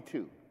want to give you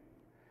 2.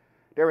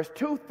 There is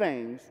 2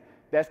 things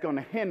that's going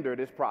to hinder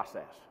this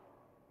process.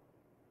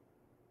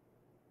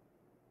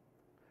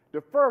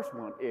 The first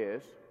one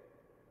is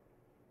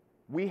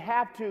we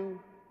have to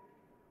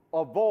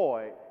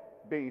avoid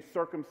being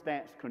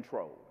circumstance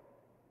controlled.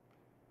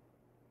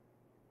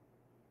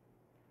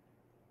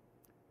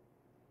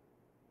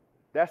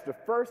 That's the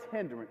first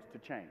hindrance to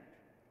change.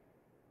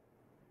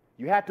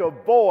 You have to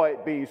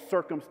avoid being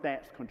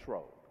circumstance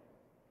controlled.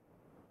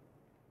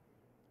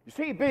 You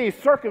see, being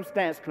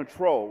circumstance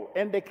controlled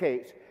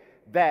indicates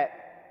that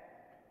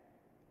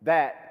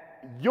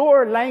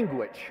your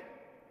language,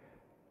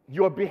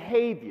 your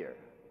behavior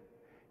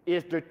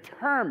is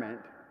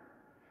determined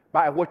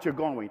by what you're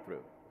going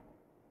through.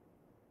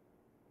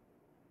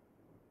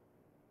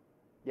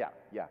 Yeah.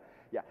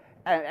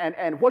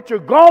 And what you're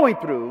going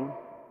through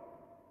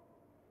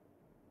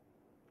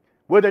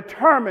will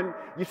determine,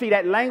 you see,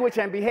 that language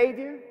and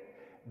behavior,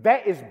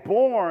 that is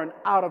born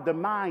out of the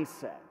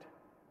mindset.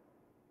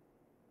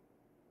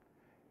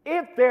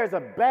 If there's a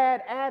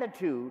bad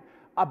attitude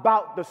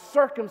about the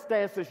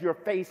circumstances you're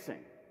facing,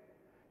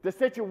 the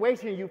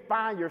situation you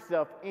find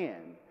yourself in,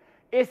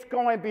 it's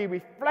going to be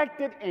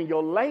reflected in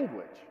your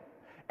language.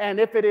 And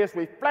if it is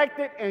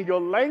reflected in your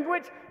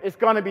language, it's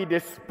going to be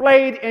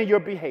displayed in your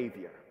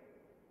behavior.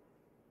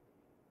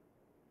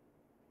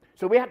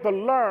 So we have to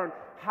learn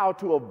how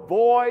to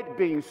avoid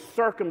being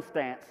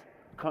circumstance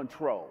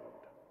controlled.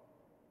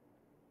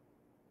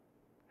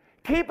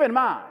 Keep in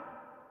mind,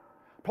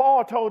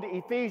 Paul told the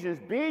Ephesians,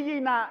 "Be ye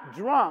not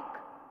drunk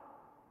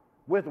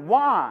with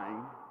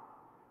wine,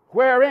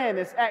 wherein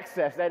is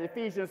excess." That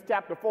Ephesians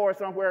chapter 4,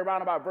 somewhere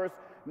around about verse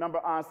number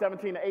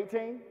 17 to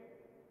 18.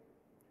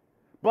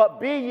 "But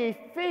be ye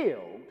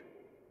filled,"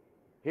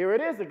 here it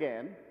is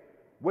again,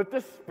 "with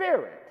the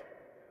Spirit.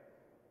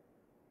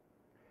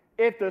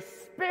 If the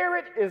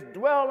Spirit is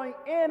dwelling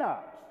in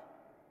us."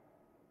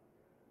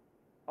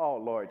 Oh,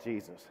 Lord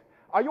Jesus.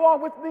 Are you all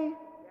with me?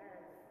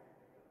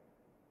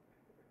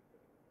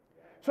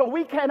 So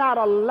we cannot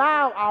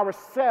allow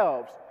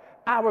ourselves,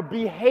 our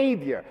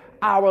behavior,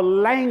 our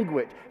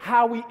language,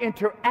 how we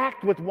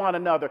interact with one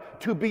another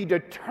to be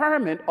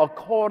determined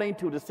according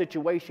to the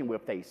situation we're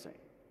facing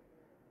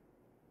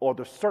or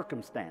the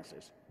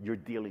circumstances you're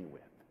dealing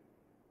with.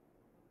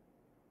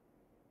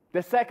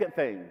 The second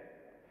thing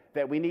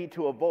that we need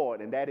to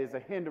avoid, and that is a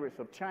hindrance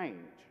of change,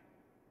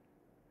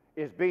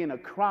 is being a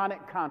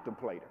chronic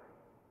contemplator.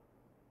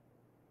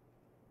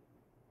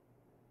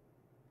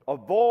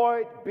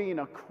 Avoid being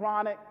a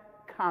chronic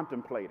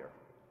contemplator.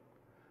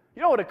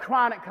 You know what a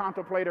chronic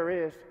contemplator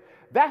is?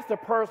 That's the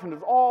person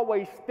who's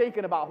always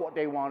thinking about what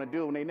they want to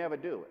do and they never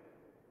do it.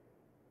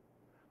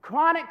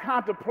 Chronic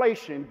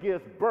contemplation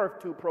gives birth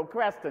to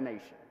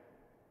procrastination.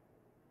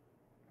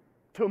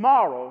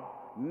 Tomorrow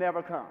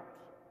never comes.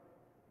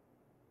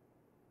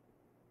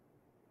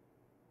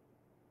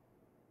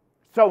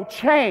 So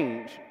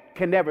change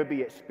can never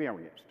be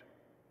experienced.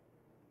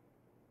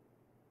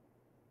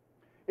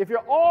 If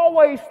you're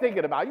always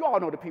thinking about, you all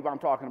know the people I'm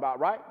talking about,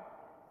 right?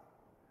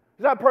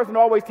 Is that person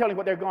always telling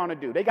what they're going to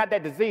do? They got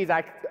that disease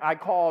I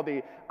call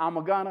the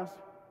I'm-a-gonnas.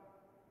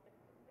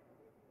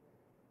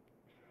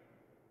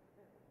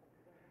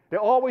 They're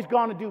always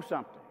going to do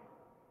something.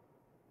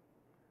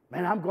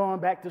 Man, I'm going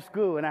back to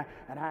school, and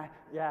I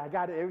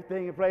got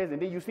everything in place.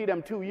 And then you see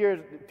them 2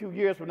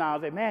 years from now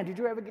and say, man, did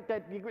you ever get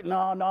that degree?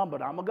 No,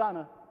 but I'm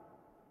gonna.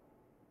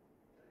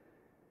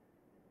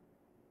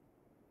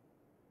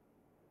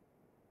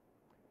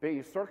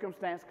 Being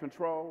circumstance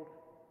controlled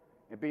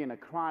and being a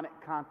chronic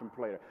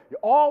contemplator. You're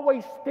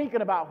always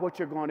thinking about what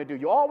you're going to do.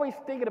 You're always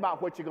thinking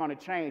about what you're going to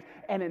change,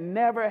 and it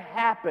never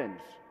happens.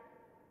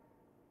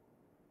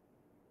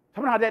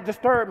 Somehow that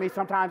disturbed me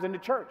sometimes in the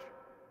church.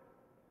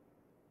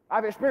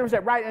 I've experienced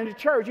that right in the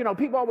church. You know,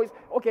 people always,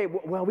 okay,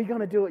 well, we're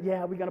going to do it.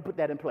 Yeah, we're going to put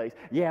that in place.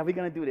 Yeah, we're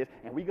going to do this,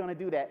 and we're going to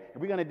do that,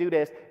 and we're going to do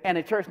this, and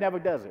the church never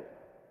does it.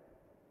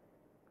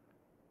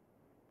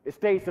 It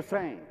stays the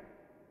same.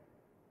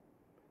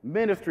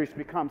 Ministries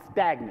become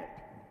stagnant.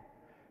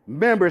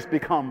 Members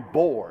become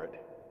bored.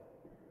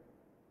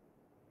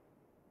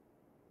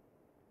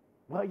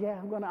 Well, yeah,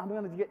 I'm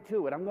going to get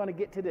to it. I'm going to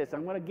get to this.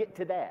 I'm going to get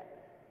to that.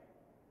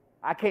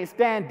 I can't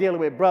stand dealing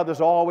with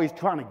brothers always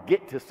trying to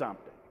get to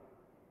something.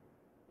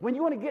 When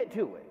you want to get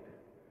to it,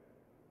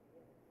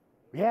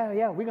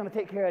 yeah, we're going to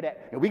take care of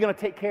that, and we're going to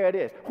take care of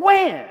this.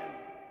 When?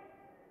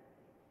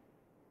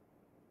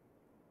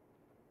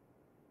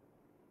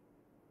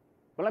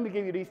 But let me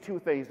give you these two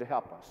things to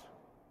help us.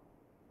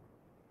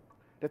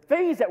 The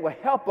things that will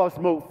help us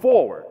move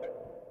forward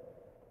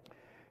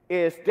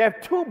is there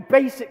are two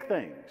basic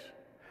things.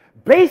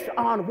 Based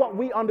on what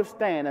we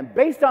understand and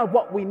based on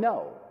what we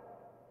know,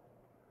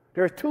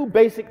 there are two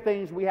basic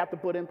things we have to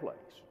put in place.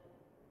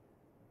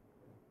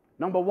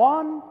 Number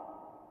one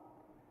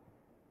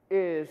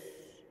is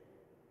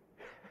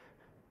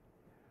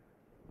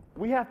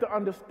we have to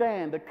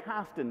understand the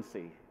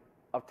constancy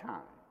of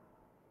time.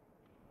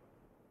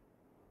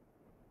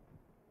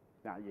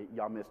 Now,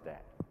 y'all missed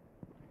that.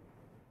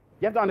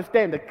 You have to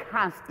understand the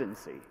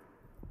constancy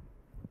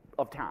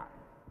of time.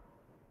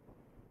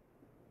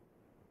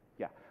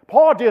 Yeah.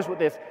 Paul deals with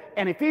this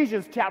in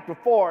Ephesians chapter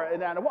 4,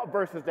 and what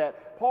verse is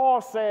that?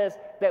 Paul says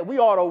that we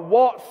ought to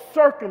walk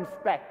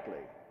circumspectly.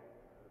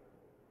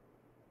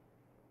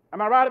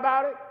 Am I right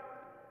about it?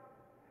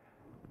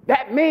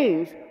 That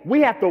means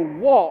we have to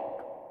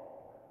walk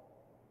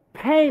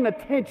paying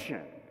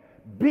attention,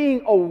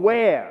 being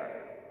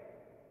aware.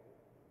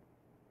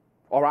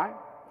 All right?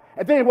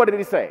 And then what did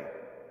he say?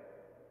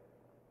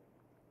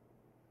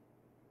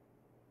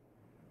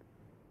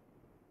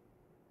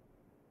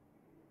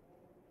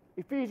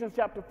 Ephesians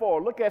chapter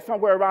 4. Look at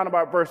somewhere around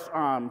about verse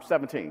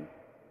 17.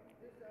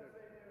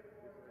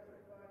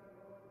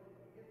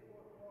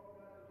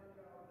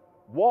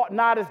 Walk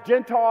not as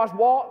Gentiles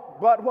walk,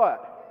 but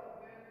what?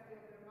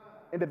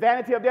 In the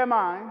vanity of their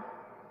mind,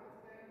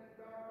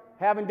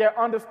 having their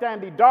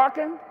understanding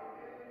darkened,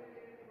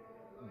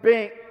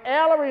 being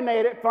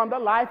alienated from the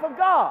life of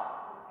God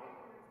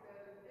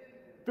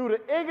through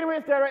the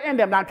ignorance that are in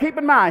them. Now keep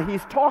in mind,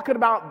 he's talking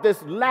about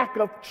this lack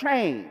of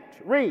change.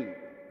 Read.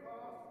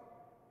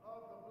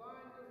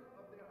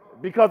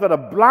 Because of the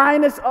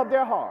blindness of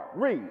their heart.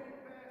 Read.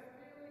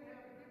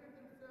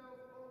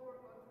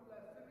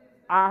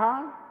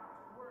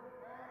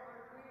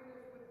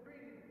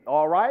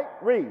 All right,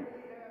 read.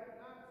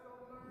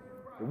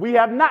 We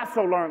have not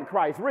so learned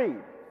Christ. Read.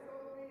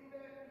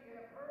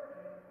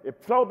 If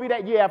so be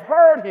that ye have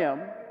heard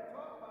him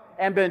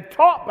and been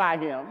taught by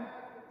him,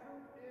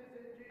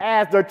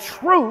 as the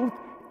truth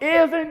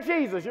is in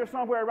Jesus. You're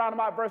somewhere around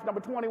about verse number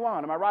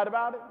 21. Am I right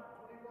about it?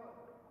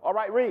 All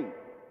right, read.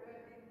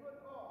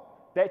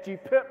 That ye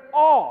put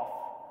off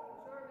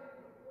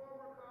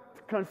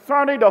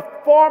concerning the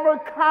former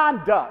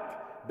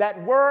conduct,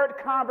 that word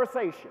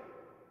conversation,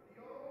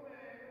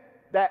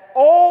 that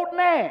old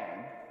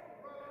man,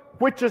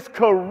 which is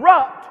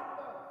corrupt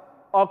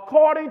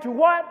according to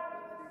what?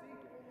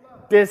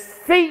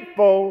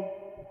 Deceitful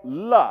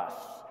lust.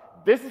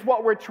 This is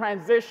what we're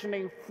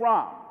transitioning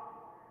from.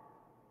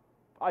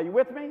 Are you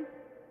with me?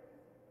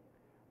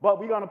 But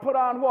we're going to put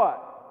on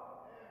what?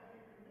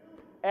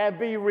 And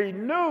be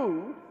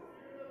renewed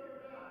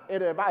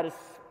by the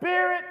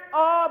spirit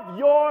of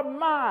your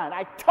mind.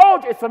 I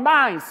told you it's a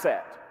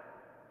mindset.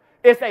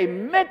 It's a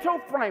mental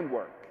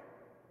framework.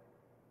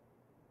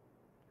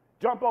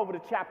 Jump over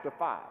to chapter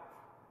 5.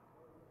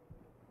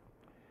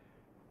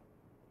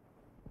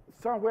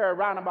 Somewhere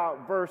around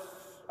about verse,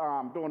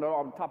 doing it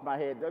off the top of my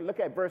head, look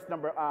at verse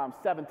number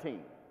 17.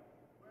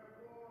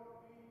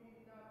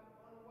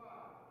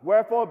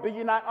 Wherefore be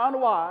ye not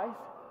unwise,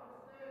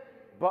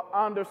 but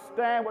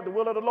understand what the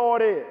will of the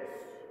Lord is.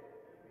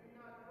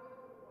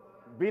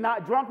 Be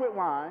not drunk with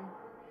wine,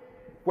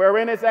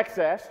 wherein is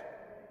excess,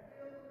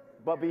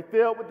 but be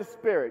filled with the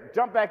Spirit.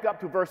 Jump back up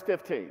to verse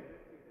 15.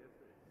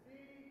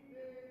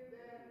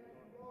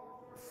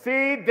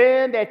 See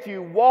then that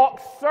you walk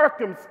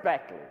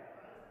circumspectly,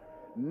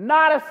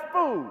 not as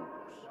fools.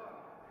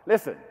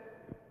 Listen.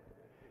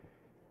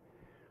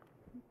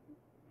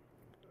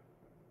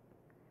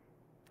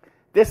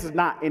 This is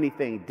not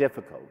anything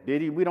difficult.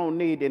 We don't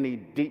need any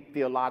deep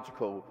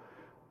theological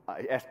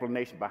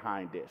explanation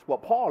behind this.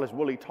 What Paul is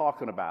really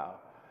talking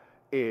about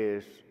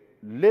is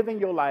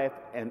living your life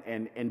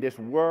in this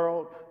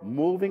world,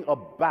 moving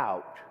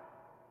about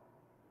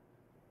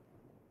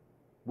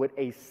with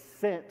a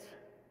sense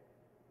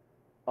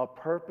of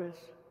purpose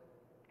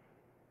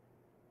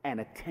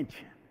and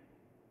attention,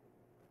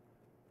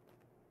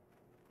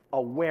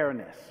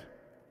 awareness.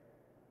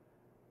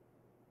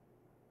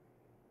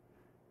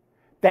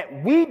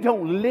 That we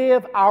don't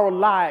live our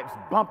lives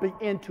bumping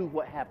into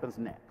what happens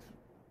next.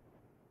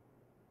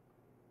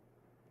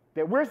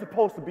 That we're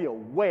supposed to be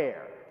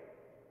aware.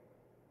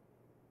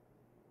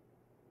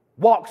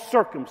 Walk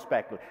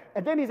circumspectly.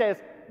 And then he says,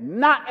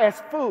 not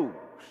as fools.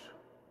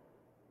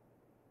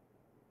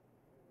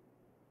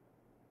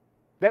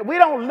 That we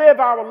don't live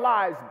our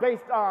lives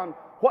based on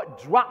what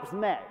drops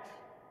next.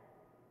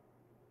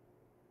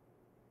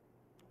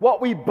 What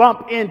we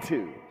bump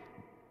into.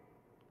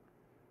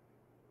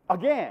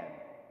 Again,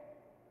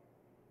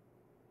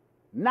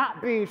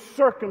 not being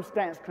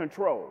circumstance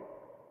controlled.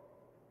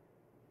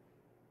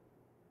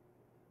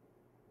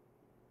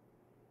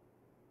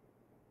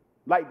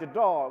 Like the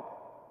dog,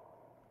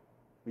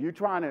 when you're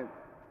trying to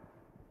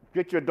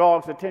get your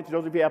dog's attention,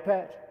 those of you have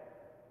pets,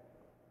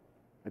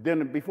 and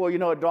then before you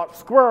know it, dog,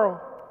 squirrel.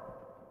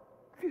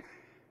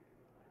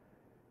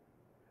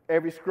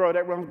 Every squirrel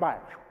that runs by.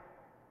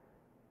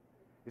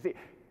 You see,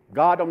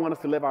 God don't want us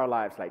to live our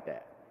lives like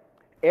that.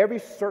 Every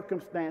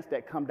circumstance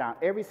that comes down,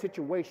 every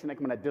situation that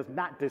comes down does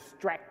not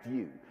distract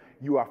you.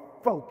 You are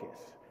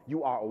focused.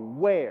 You are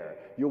aware.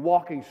 You're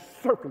walking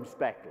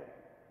circumspectly.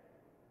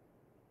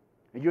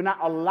 And you're not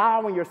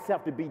allowing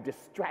yourself to be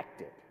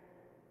distracted.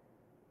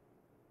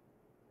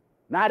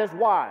 Not as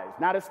wise,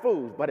 not as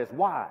fools, but as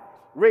wise.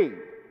 Read.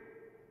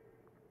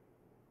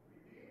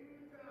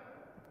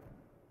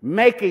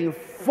 Making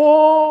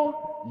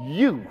full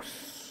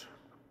use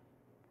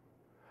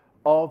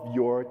of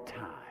your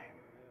time.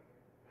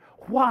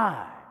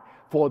 Why?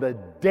 For the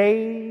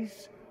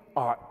days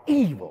are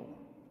evil.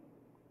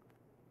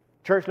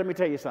 Church, let me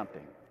tell you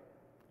something.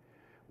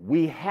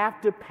 We have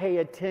to pay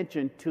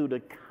attention to the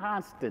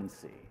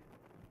constancy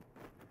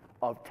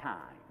of time.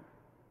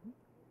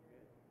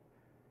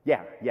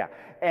 Yeah, yeah.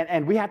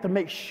 And we have to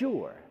make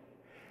sure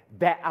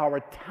that our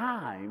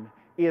time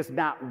is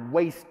not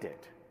wasted.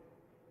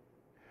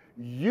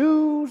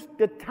 Use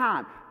the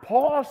time.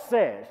 Paul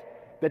says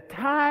the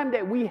time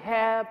that we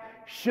have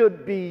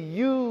should be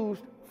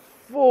used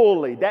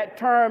fully. That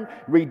term,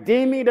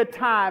 redeeming the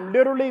time,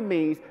 literally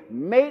means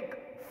make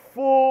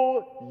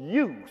full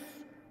use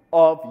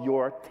of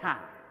your time.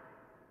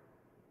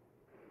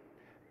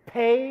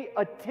 Pay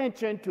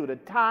attention to the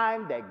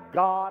time that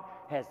God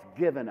has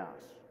given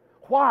us.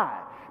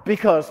 Why?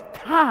 Because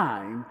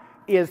time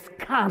is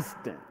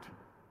constant.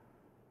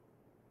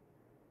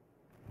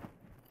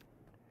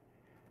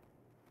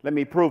 Let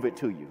me prove it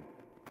to you.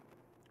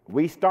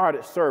 We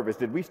started service.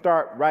 Did we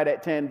start right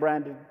at 10,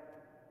 Brandon?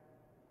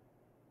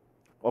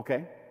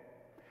 Okay.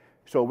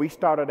 So we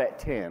started at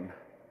 10.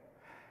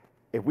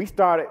 If we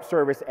started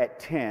service at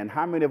 10,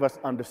 how many of us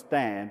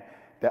understand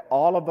that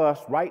all of us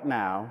right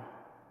now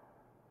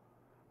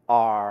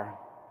are,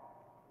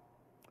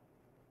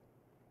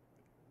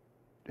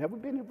 have we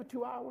been here for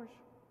 2 hours?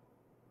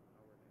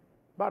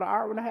 About an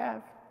hour and a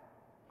half?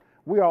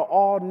 We are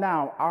all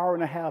now an hour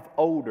and a half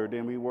older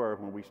than we were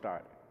when we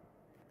started.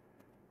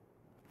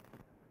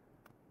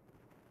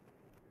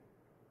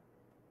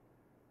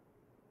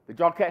 Did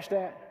y'all catch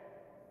that?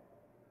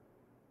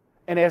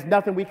 And there's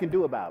nothing we can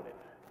do about it.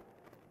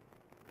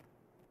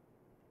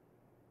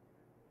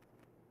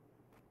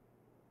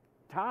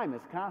 Time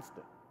is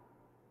constant.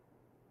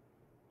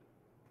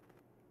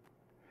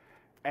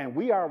 And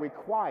we are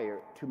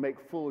required to make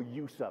full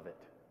use of it.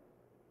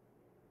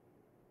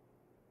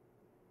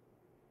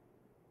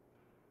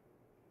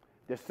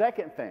 The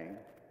second thing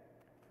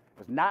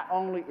is not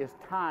only is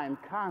time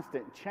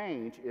constant,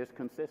 change is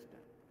consistent.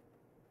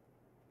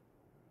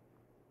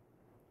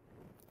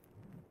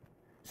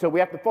 So we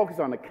have to focus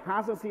on the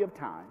constancy of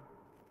time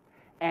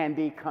and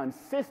the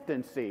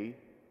consistency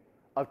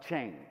of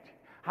change.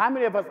 How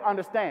many of us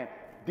understand?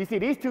 You see,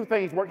 these two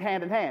things work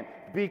hand in hand.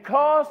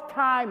 Because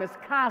time is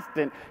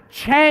constant,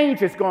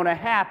 change is going to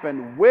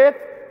happen with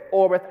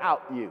or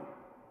without you.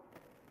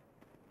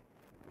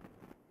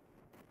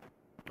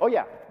 Oh,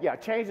 yeah,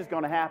 change is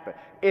going to happen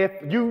if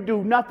you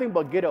do nothing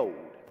but get old.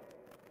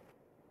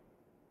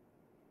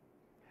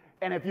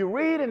 And if you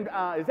read in,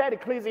 is that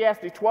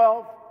Ecclesiastes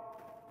 12?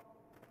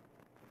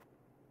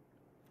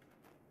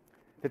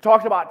 It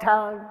talks about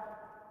time.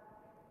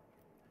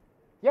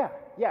 Yeah.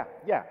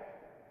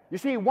 You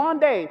see, one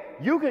day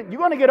you're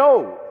going to get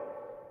old.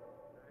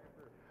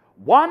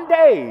 One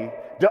day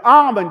the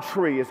almond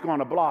tree is going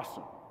to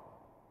blossom.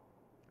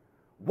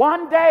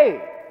 One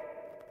day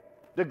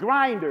the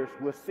grinders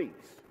will cease.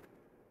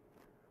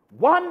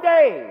 One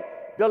day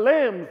the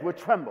limbs will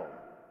tremble.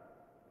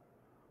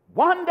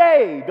 One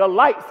day the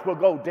lights will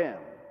go dim.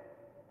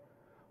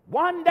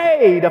 One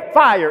day the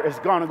fire is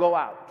going to go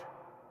out.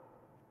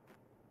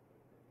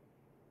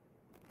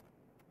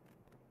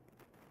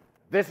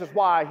 This is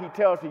why he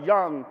tells the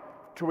young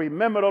to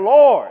remember the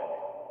Lord.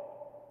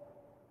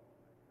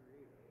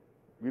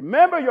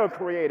 Remember your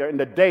Creator in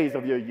the days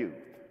of your youth.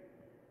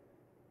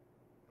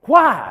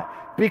 Why?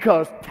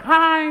 Because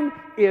time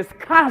is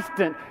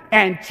constant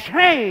and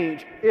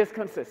change is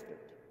consistent.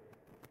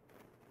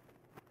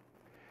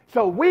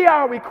 So we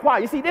are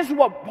required. You see, this is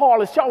what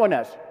Paul is showing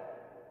us.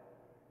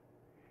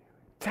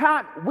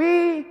 Time,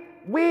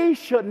 we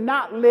should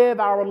not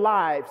live our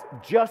lives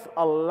just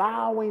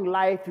allowing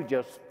life to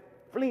just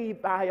flee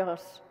by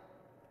us.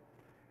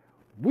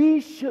 We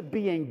should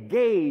be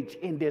engaged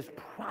in this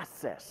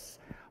process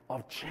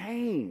of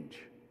change.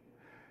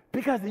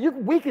 Because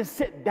we can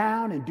sit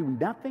down and do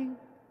nothing.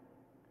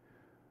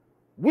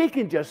 We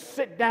can just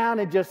sit down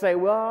and just say,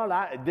 well,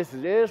 this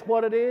is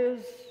what it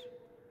is.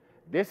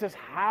 This is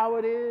how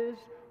it is.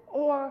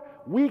 Or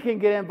we can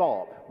get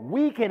involved.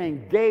 We can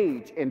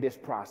engage in this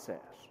process.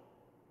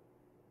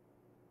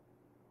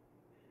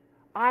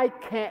 I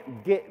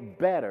can't get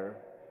better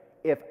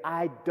if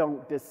I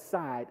don't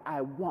decide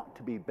I want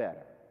to be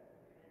better.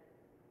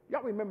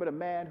 Y'all remember the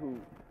man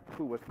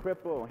who was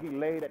crippled and he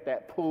laid at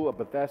that pool of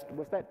Bethesda?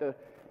 Was that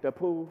the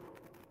pool?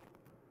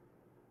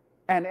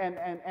 And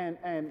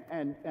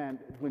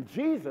when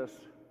Jesus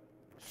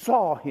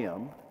saw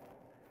him,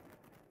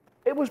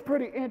 it was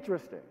pretty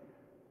interesting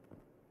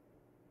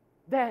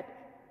that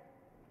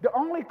the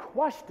only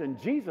question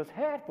Jesus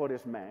had for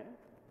this man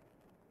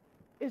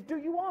is, do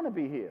you want to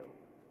be healed?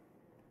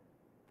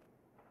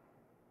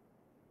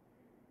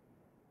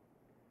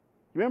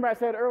 Remember I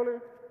said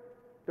earlier,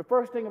 the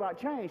first thing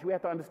about change we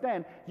have to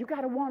understand, you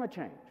got to want to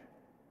change.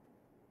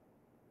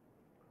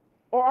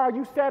 Or are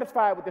you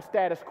satisfied with the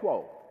status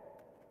quo?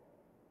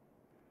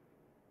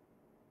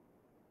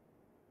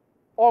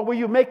 Or will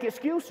you make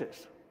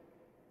excuses?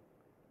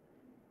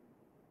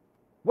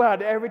 Well,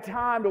 every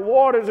time the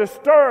waters are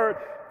stirred,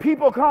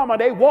 people come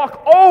and they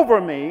walk over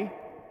me,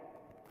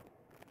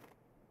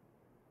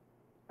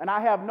 and I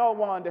have no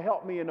one to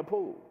help me in the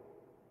pool.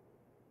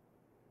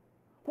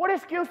 What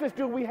excuses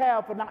do we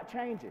have for not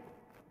changing?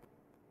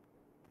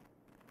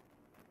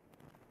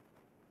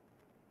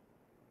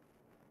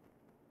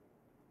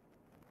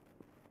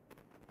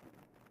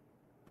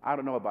 I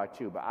don't know about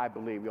you, but I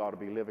believe we ought to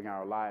be living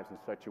our lives in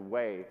such a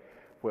way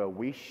where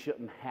we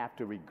shouldn't have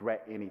to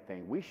regret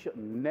anything. We should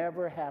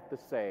never have to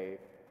say,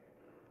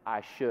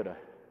 I shoulda,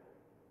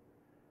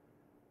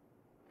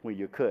 when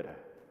you coulda.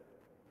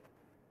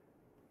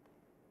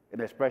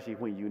 And especially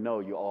when you know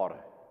you oughta.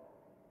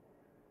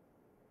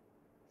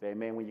 Say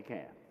amen when you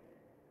can.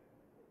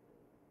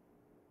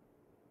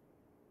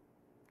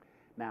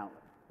 Now,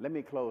 let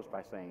me close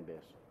by saying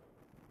this.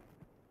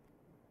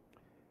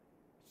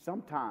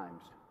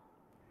 Sometimes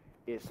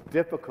it's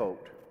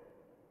difficult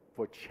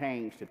for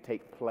change to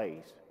take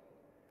place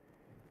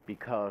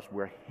because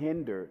we're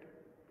hindered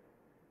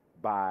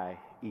by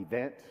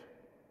events,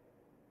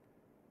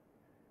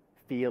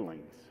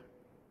 feelings,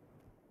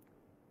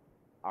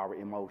 our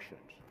emotions.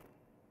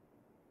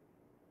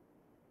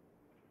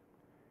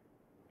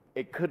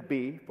 It could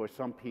be, for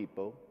some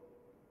people,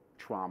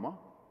 trauma.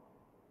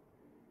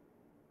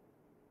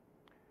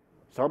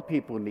 Some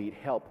people need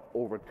help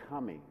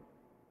overcoming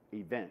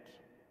events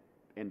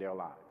in their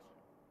lives.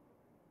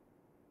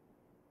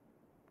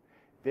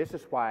 This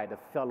is why the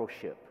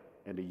fellowship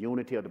and the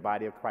unity of the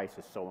body of Christ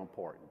is so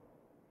important.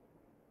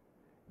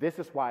 This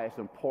is why it's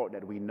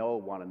important that we know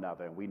one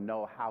another and we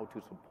know how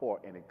to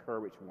support and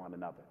encourage one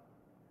another.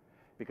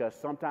 Because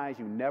sometimes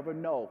you never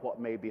know what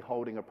may be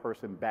holding a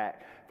person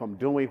back from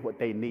doing what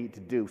they need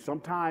to do.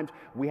 Sometimes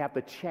we have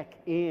to check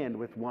in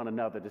with one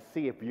another to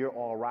see if you're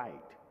all right.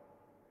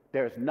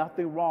 There's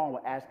nothing wrong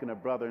with asking a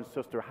brother and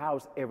sister,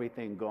 how's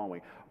everything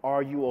going?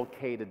 Are you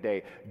okay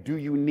today? Do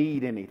you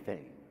need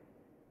anything?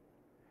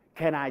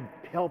 Can I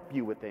help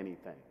you with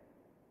anything?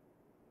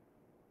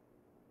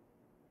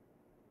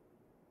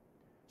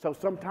 So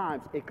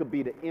sometimes it could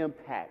be the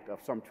impact of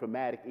some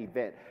traumatic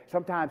event.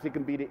 Sometimes it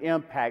can be the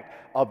impact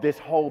of this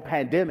whole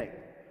pandemic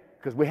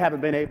because we haven't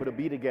been able to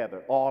be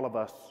together, all of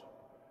us,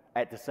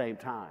 at the same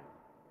time.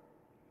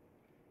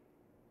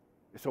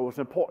 So it's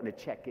important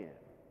to check in.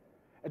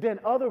 And then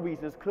other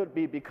reasons could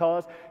be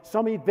because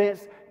some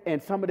events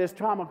and some of this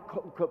trauma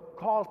could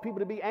cause people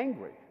to be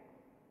angry.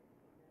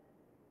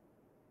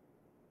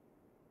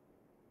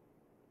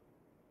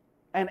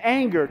 And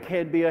anger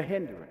can be a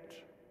hindrance.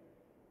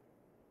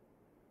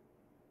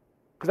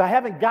 Because I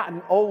haven't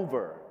gotten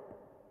over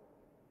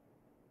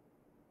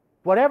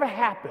whatever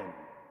happened.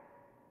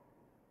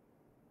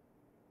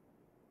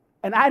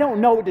 And I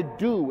don't know what to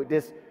do with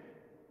this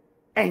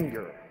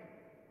anger.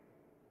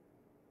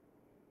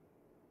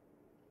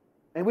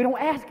 And we don't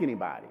ask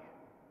anybody.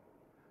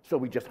 So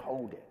we just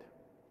hold it.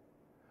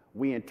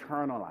 We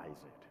internalize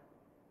it.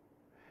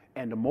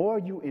 And the more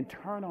you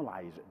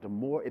internalize it, the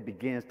more it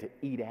begins to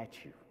eat at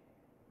you.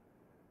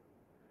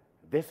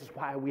 This is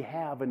why we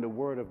have in the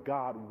Word of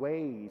God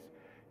ways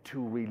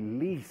to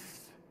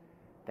release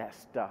that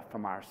stuff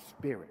from our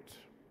spirits.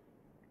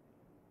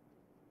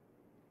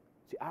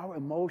 See, our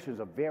emotions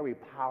are very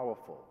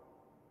powerful.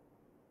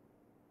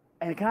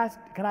 And can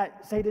I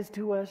say this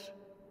to us?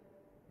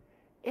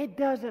 It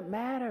doesn't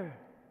matter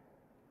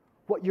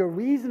what your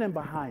reasoning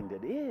behind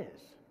it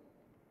is.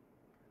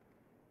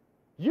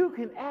 You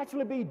can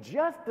actually be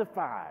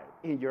justified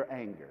in your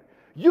anger.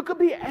 You could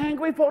be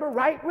angry for the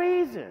right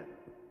reason.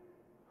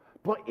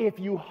 But if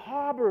you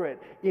harbor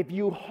it, if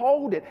you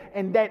hold it,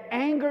 and that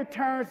anger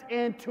turns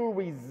into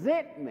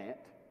resentment,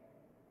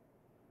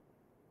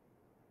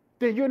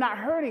 then you're not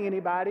hurting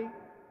anybody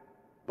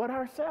but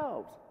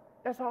ourselves.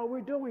 That's all we're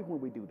doing when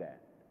we do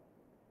that.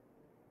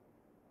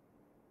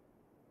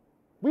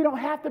 We don't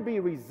have to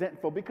be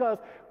resentful because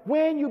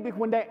when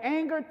that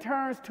anger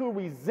turns to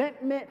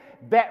resentment,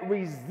 that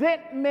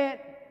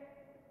resentment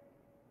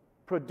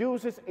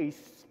produces a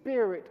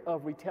spirit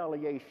of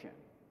retaliation.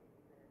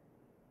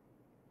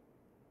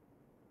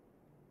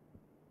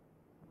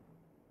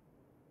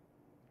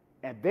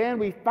 And then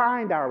we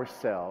find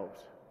ourselves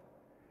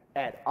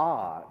at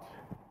odds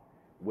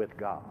with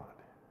God.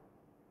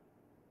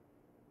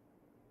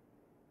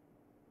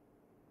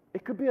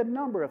 It could be a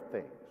number of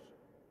things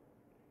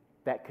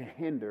that can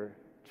hinder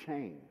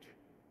change.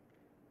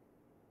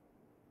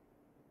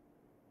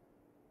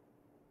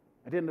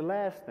 And then the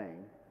last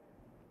thing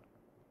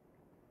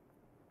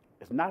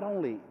is not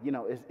only,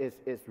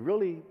 it's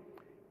really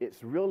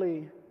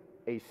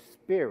a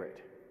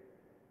spirit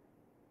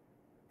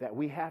that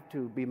we have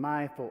to be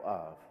mindful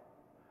of.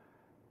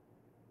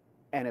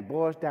 And it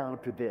boils down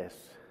to this,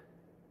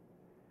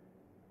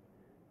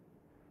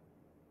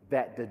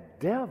 that the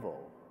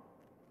devil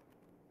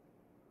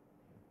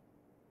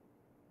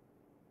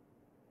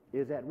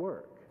is at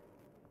work.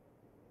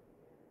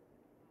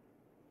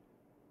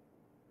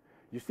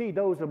 You see,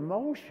 those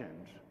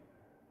emotions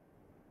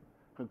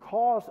can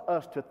cause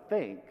us to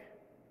think,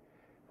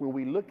 when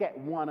we look at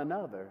one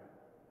another,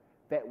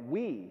 that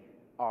we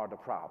are the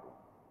problem.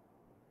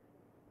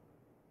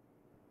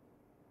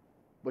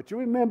 But you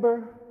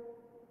remember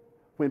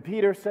when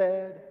Peter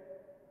said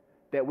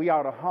that we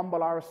ought to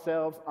humble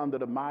ourselves under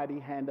the mighty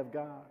hand of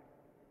God?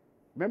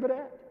 Remember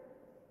that?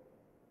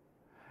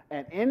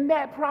 And in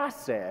that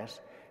process,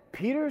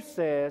 Peter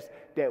says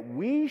that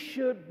we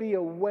should be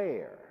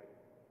aware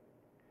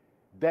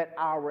that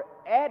our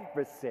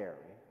adversary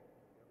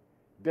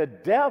The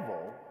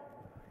devil,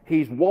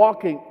 he's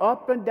walking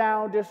up and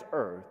down this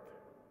earth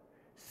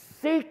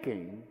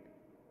seeking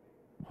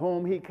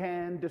whom he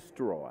can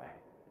destroy.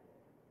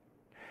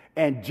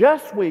 And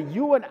just when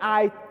you and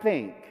I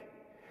think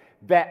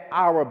that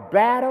our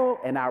battle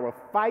and our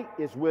fight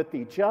is with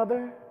each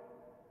other,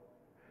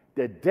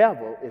 the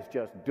devil is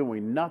just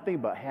doing nothing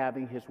but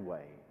having his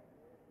way.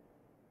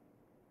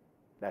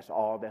 That's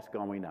all that's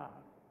going on.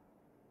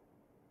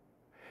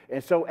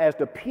 And so as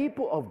the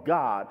people of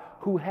God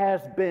who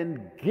has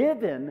been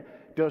given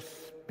the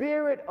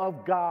Spirit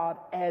of God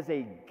as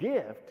a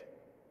gift,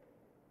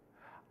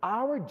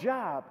 our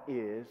job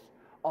is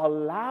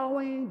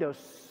allowing the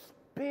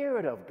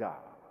Spirit of God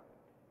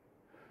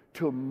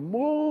to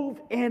move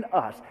in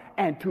us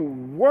and to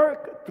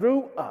work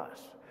through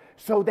us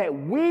so that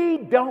we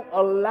don't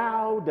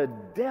allow the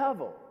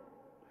devil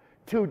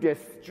to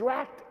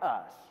distract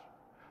us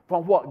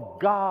from what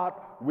God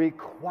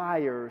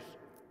requires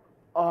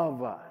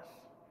of us.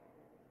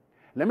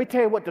 Let me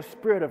tell you what the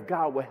Spirit of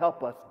God will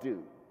help us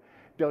do.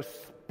 The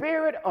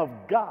Spirit of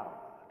God,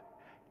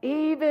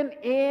 even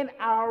in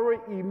our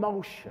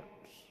emotions,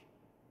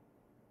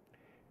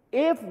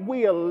 if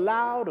we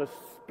allow the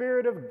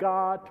Spirit of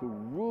God to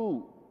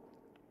rule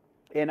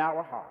in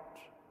our hearts,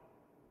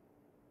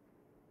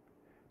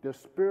 the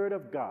Spirit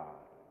of God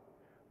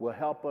will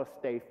help us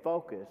stay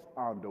focused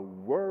on the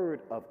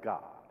Word of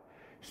God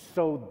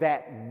so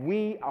that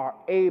we are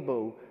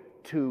able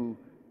to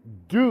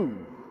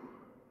do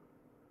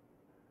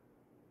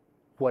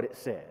what it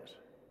says.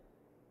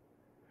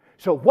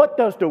 So what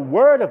does the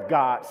Word of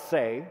God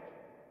say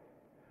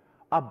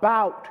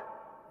about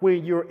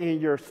when you're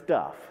in your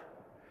stuff,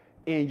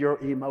 in your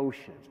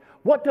emotions?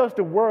 What does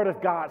the Word of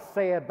God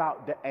say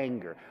about the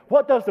anger?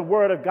 What does the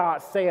Word of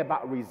God say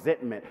about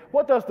resentment?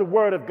 What does the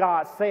Word of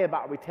God say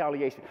about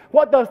retaliation?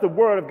 What does the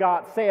Word of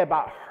God say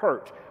about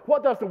hurt?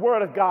 What does the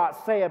Word of God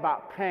say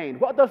about pain?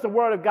 What does the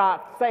Word of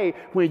God say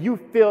when you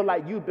feel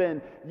like you've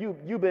been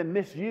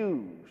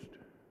misused?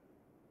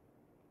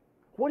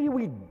 What do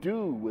we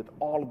do with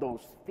all of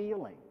those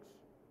feelings?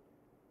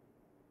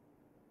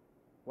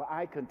 Well,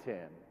 I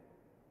contend,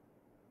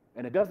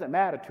 and it doesn't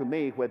matter to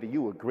me whether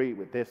you agree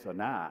with this or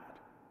not,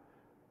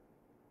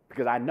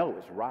 because I know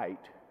it's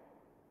right.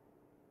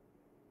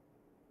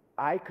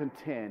 I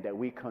contend that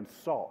we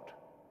consult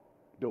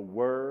the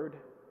Word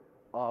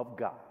of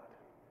God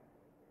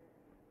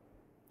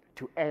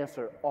to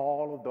answer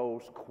all of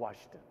those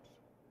questions.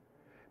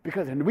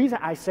 Because, and the reason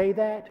I say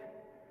that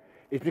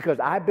is because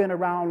I've been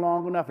around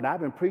long enough and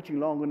I've been preaching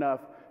long enough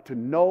to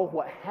know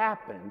what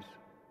happens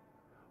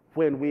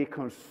when we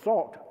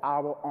consult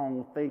our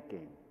own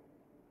thinking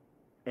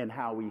and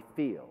how we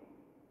feel.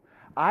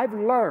 I've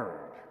learned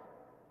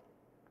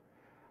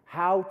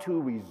how to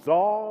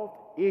resolve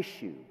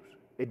issues.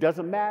 It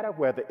doesn't matter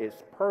whether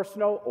it's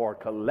personal or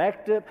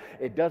collective.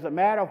 It doesn't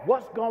matter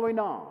what's going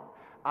on.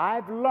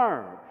 I've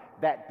learned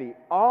that the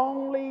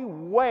only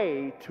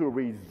way to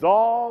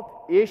resolve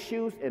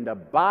issues in the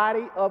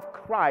body of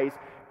Christ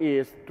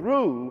is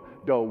through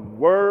the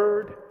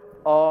Word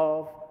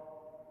of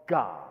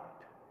God.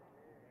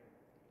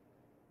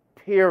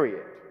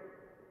 Period.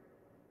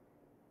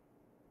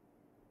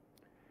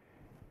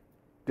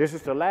 This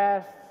is the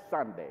last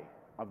Sunday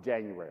of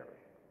January.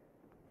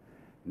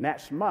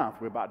 Next month,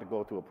 we're about to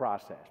go through a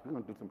process. We're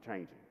going to do some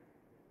changing.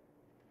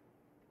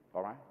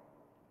 All right?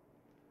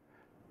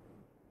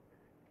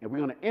 And we're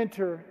going to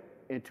enter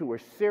into a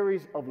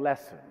series of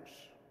lessons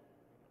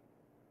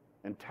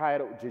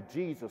entitled the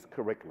Jesus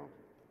Curriculum.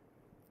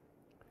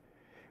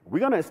 We're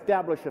going to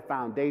establish a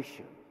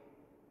foundation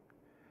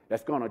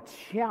that's going to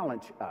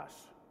challenge us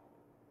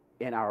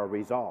in our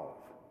resolve,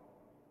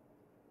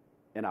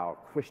 in our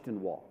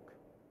Christian walk.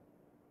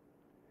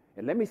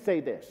 And let me say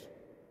this.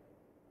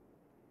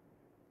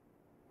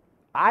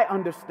 I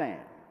understand,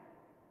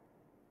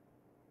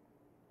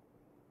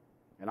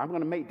 and I'm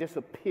going to make this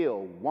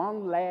appeal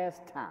one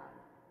last time.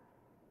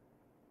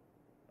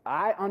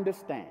 I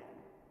understand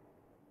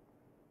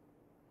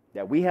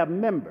that we have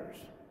members,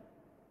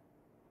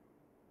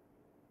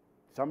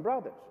 some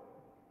brothers,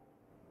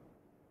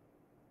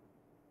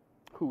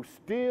 who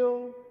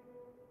still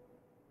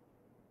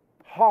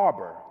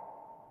harbor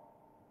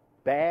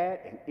bad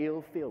and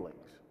ill feelings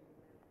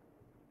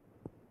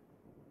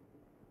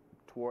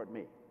toward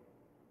me.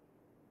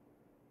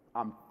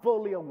 I'm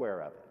fully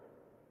aware of it.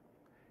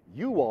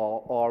 You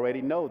all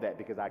already know that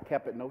because I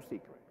kept it no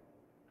secret.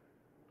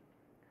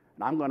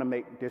 And I'm going to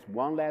make this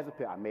one last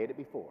appeal. I made it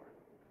before.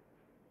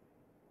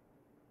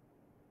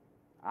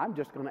 I'm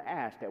just going to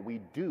ask that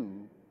we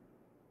do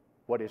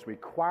what is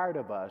required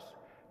of us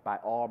by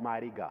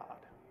Almighty God.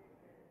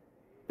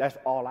 That's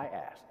all I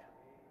ask.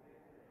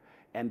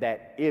 And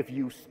that if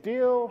you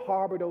still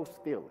harbor those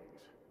feelings,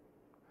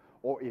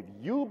 or if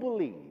you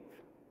believe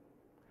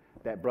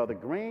that Brother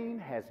Greene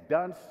has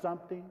done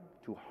something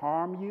to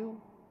harm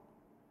you,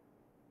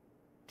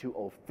 to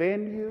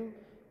offend you,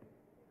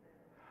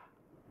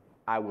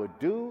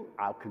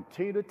 I'll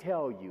continue to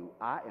tell you,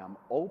 I am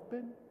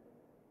open,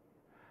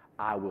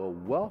 I will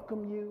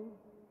welcome you,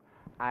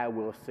 I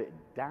will sit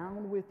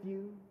down with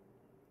you.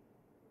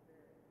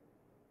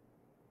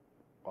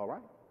 All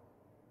right?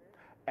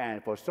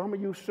 And for some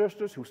of you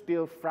sisters who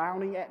still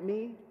frowning at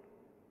me,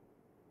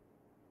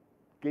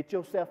 get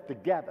yourself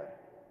together.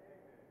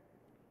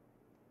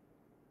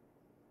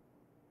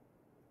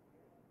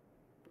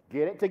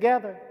 Get it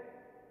together.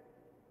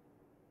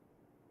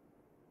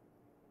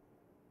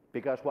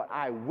 Because what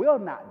I will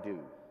not do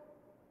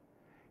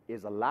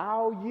is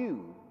allow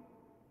you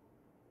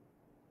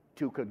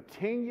to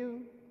continue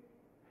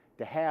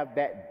to have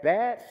that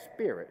bad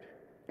spirit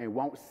and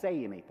won't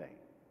say anything.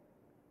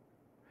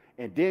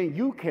 And then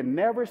you can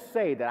never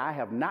say that I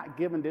have not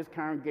given this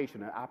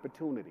congregation an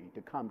opportunity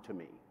to come to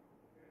me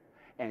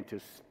and to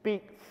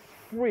speak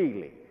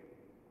freely.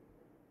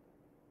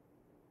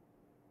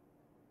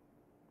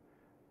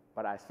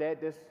 But I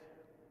said this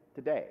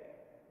today.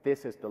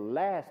 This is the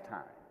last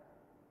time.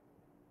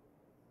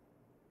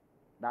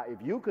 Now, if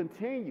you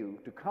continue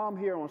to come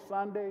here on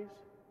Sundays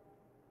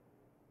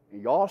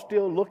and y'all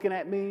still looking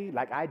at me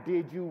like I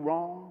did you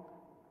wrong,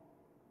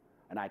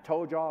 and I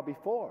told y'all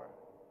before,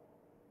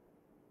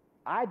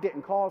 I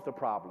didn't cause the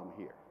problem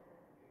here.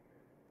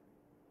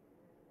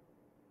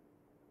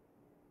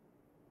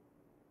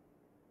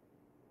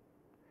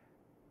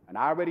 And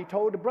I already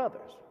told the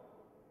brothers,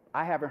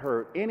 I haven't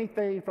heard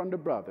anything from the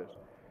brothers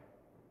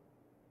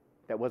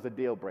that was a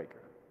deal breaker.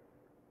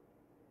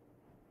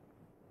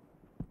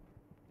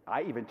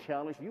 I even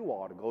challenged you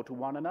all to go to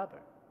one another.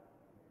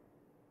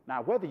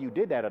 Now, whether you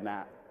did that or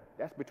not,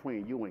 that's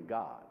between you and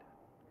God.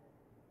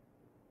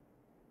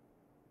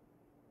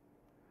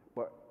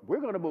 But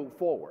we're going to move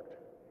forward.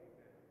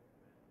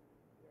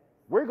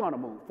 We're going to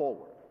move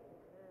forward.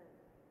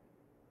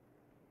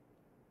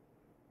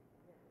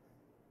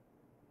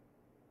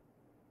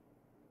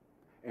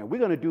 And we're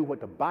going to do what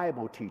the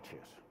Bible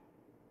teaches.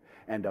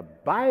 And the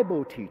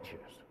Bible teaches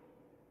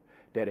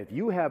that if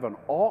you have an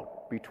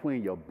ought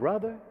between your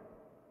brother,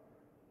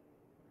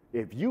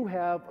 if you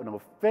have an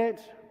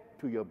offense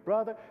to your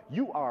brother,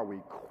 you are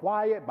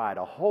required by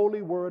the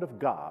holy word of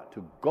God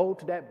to go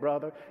to that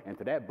brother and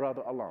to that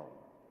brother alone.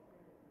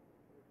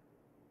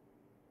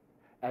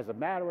 As a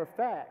matter of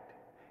fact,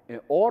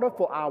 in order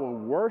for our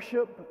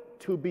worship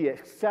to be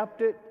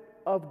accepted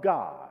of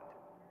God,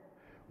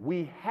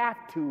 we have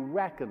to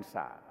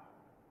reconcile.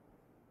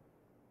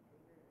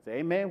 Say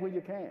amen when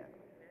you can.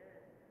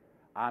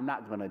 I'm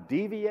not going to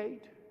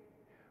deviate.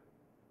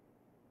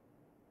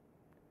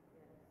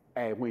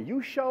 And when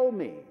you show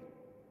me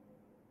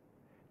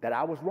that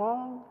I was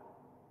wrong,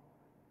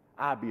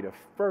 I'll be the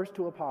first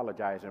to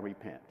apologize and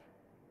repent.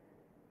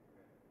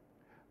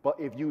 But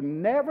if you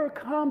never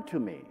come to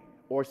me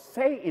or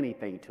say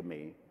anything to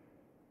me,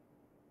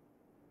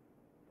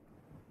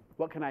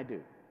 what can I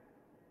do?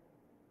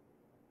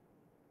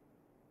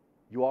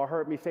 You all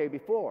heard me say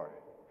before,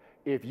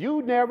 if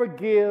you never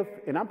give,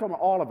 and I'm talking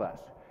about all of us,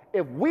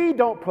 if we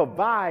don't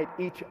provide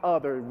each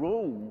other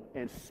room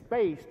and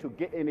space to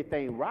get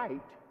anything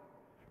right,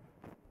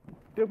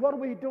 then what are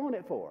we doing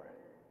it for?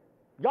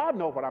 Y'all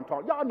know what I'm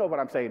talking, y'all know what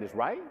I'm saying is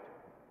right.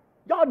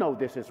 Y'all know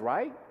this is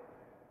right.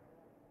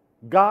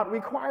 God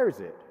requires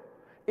it.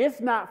 It's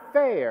not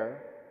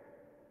fair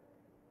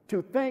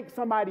to think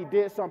somebody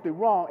did something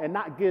wrong and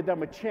not give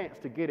them a chance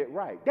to get it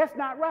right. That's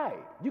not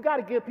right. You got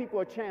to give people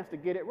a chance to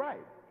get it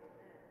right.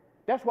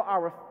 That's what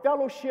our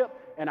fellowship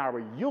and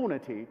our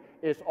unity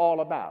is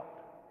all about.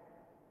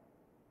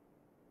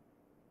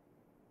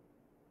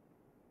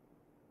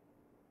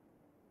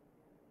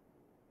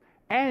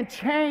 And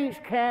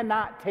change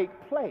cannot take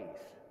place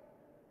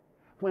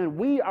when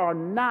we are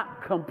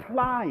not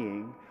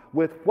complying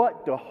with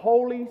what the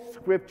Holy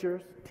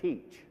Scriptures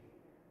teach.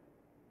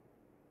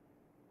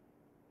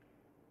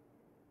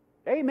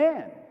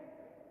 Amen.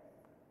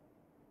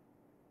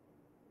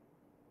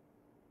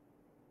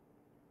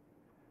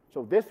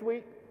 So this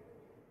week,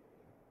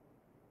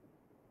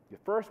 the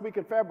first week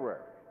in February,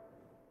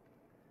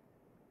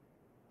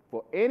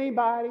 for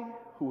anybody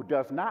who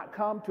does not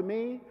come to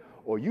me,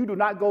 or you do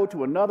not go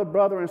to another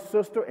brother and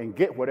sister and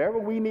get whatever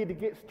we need to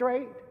get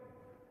straight,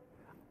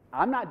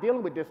 I'm not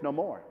dealing with this no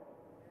more.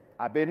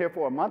 I've been here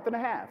for a month and a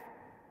half.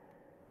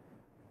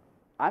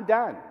 I'm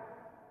done.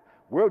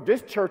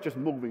 This church is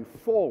moving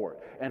forward.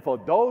 And for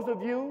those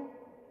of you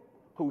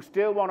who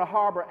still want to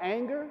harbor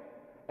anger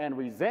and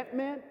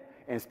resentment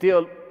and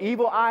still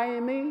evil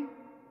eyeing me,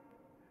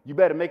 you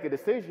better make a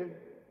decision.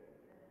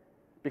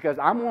 Because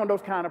I'm one of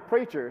those kind of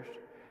preachers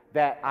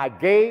that I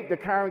gave the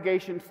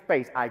congregation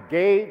space. I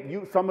gave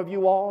you, some of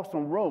you all,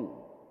 some room.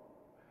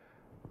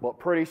 But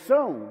pretty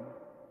soon,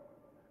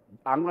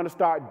 I'm going to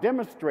start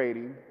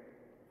demonstrating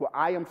what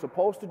I am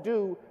supposed to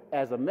do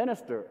as a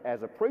minister,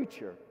 as a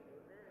preacher.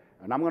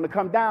 And I'm going to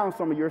come down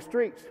some of your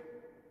streets.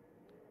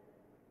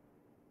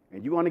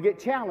 And you're going to get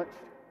challenged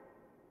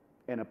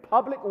in a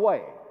public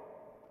way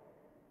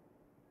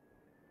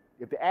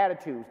if the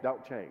attitudes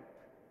don't change.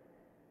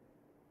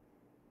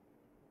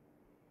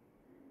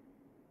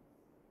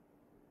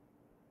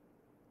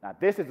 Now,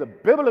 this is a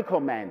biblical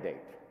mandate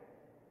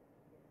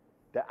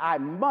that I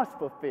must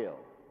fulfill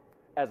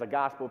as a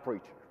gospel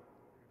preacher.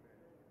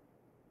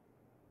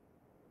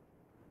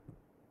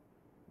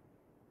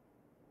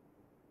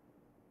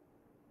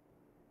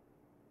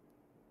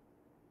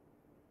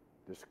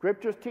 The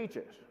scriptures teach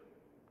us,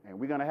 and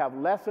we're going to have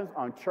lessons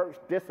on church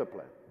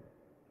discipline.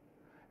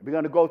 We're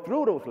going to go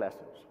through those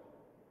lessons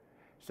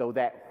so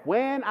that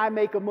when I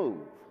make a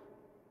move,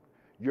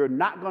 you're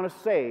not going to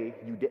say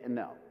you didn't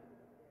know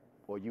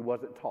or you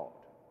wasn't taught.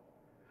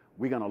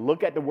 We're going to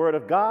look at the Word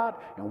of God,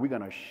 and we're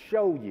going to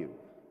show you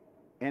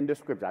in the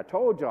Scripture. I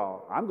told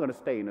y'all I'm going to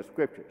stay in the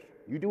Scriptures.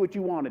 You do what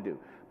you want to do,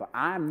 but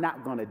I'm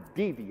not going to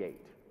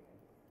deviate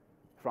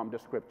from the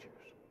Scriptures.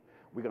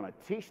 We're going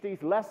to teach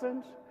these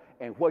lessons,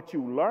 and what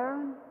you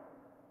learn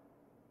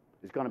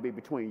is going to be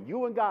between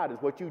you and God, is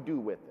what you do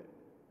with it.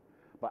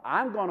 But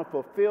I'm going to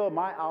fulfill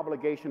my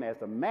obligation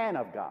as a man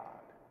of God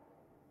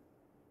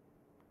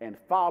and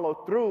follow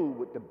through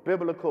with the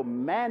biblical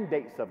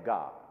mandates of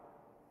God.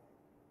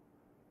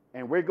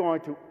 And we're going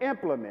to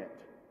implement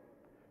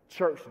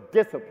church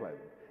discipline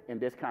in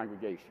this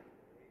congregation.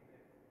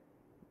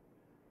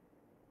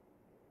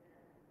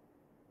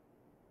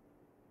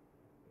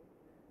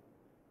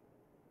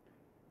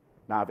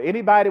 Now, if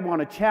anybody want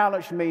to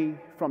challenge me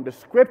from the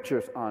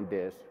scriptures on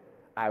this,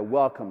 I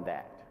welcome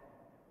that.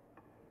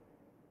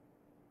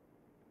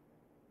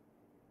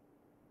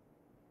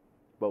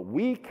 But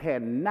we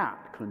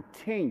cannot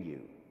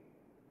continue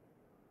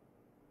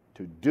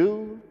to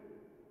do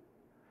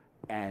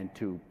and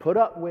to put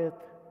up with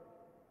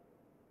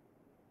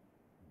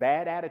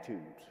bad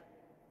attitudes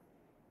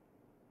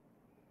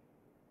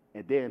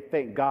and then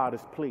think God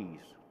is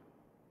pleased,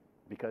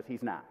 because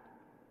he's not.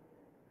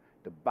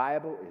 The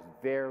Bible is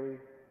very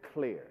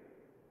clear.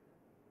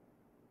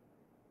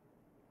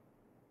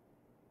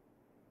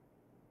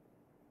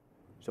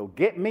 So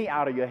get me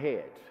out of your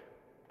heads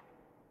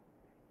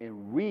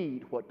and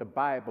read what the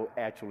Bible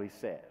actually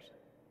says,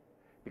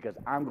 because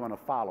I'm going to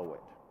follow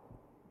it.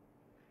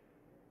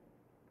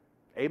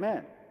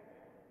 Amen.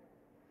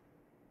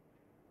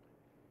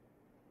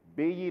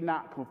 Be ye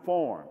not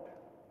conformed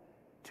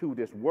to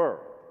this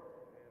world,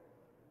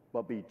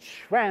 but be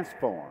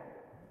transformed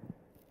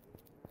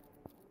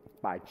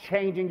by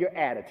changing your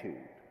attitude.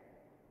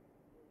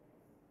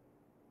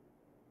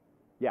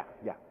 Yeah.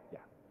 The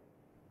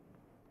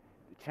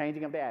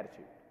changing of the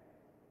attitude.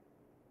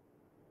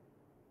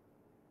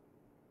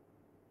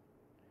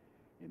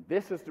 And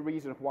this is the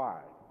reason why,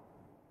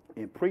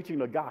 in preaching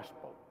the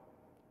gospel,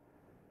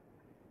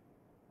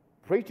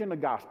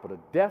 the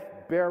death,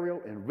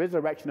 burial, and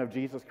resurrection of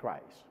Jesus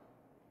Christ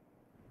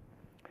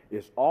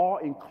is all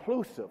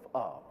inclusive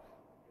of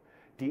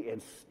the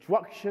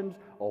instructions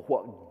of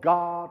what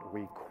God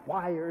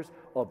requires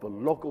of the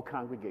local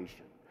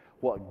congregation,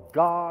 what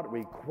God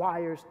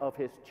requires of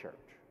his church.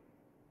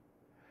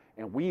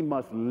 And we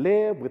must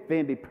live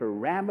within the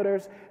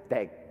parameters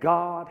that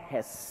God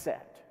has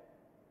set.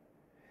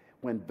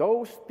 When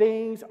those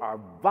things are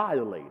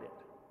violated,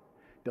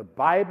 the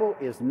Bible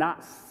is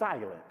not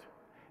silent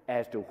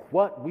as to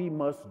what we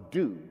must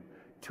do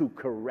to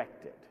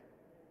correct it.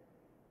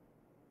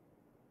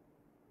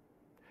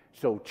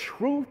 So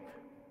truth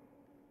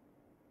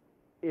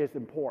is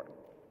important.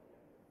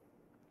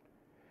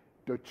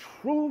 The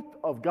truth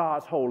of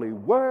God's holy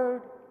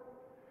word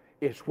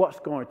is what's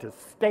going to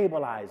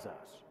stabilize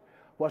us,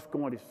 what's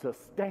going to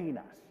sustain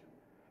us,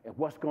 and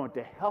what's going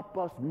to help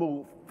us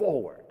move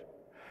forward.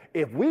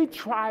 If we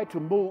try to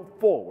move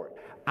forward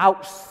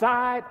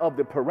outside of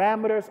the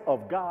parameters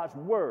of God's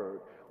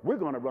word, we're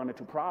going to run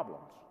into problems.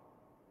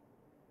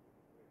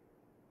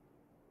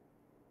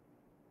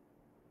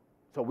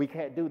 So we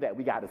can't do that.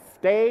 We got to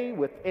stay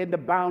within the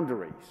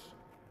boundaries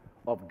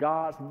of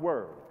God's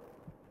word.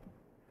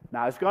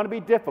 Now, it's going to be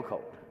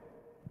difficult.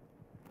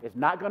 It's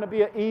not going to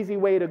be an easy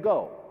way to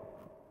go.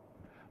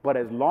 But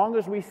as long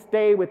as we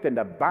stay within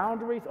the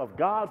boundaries of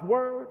God's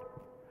word,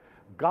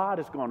 God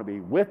is going to be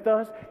with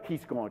us.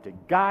 He's going to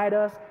guide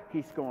us.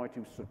 He's going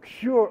to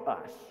secure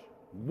us.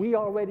 We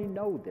already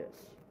know this.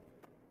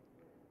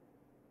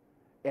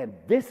 And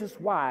this is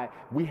why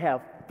we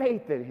have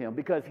faith in him,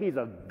 because he's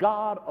a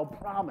God of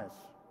promise.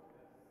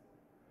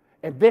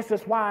 And this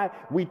is why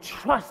we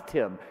trust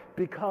him,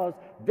 because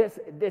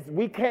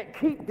we can't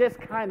keep this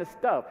kind of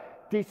stuff,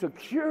 the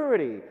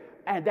security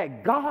and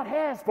that God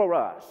has for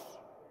us.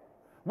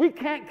 We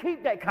can't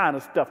keep that kind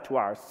of stuff to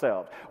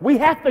ourselves. We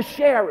have to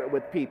share it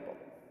with people.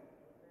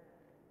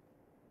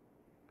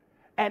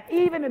 And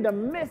even in the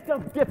midst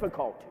of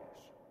difficulties,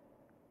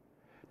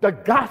 the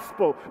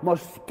gospel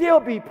must still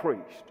be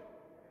preached.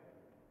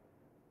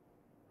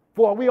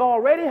 For we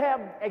already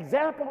have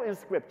example in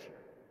Scripture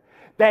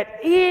that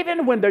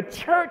even when the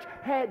church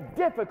had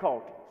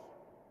difficulties,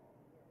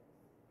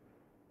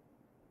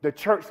 the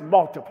church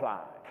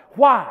multiplied.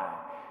 Why?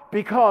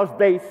 Because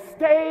they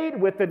stayed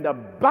within the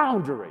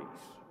boundaries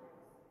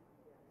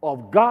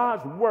of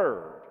God's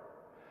word.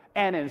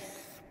 And in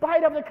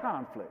spite of the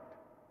conflict,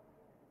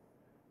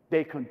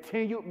 they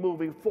continued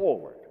moving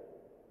forward.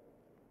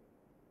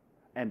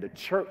 And the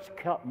church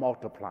kept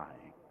multiplying.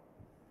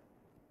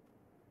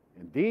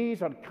 And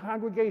these are the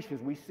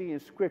congregations we see in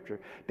Scripture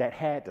that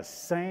had the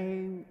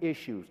same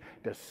issues,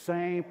 the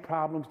same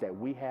problems that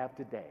we have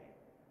today.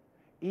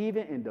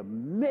 Even in the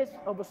midst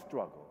of a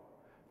struggle,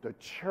 the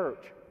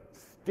church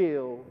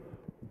still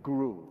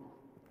grew.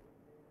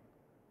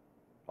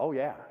 Oh,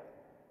 yeah.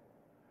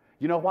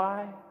 You know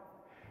why?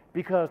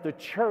 Because the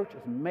church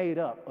is made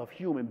up of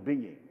human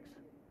beings.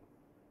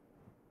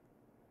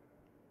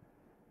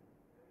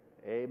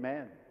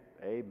 Amen.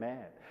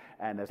 Amen.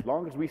 And as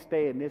long as we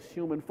stay in this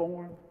human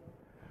form,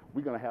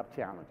 we're going to have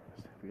challenges.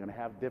 We're going to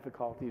have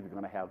difficulties. We're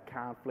going to have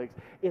conflicts.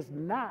 It's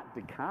not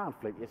the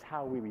conflict, it's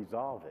how we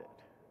resolve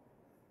it,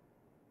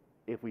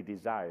 if we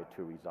desire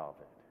to resolve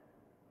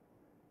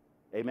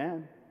it.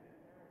 Amen?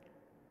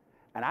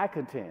 And I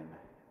contend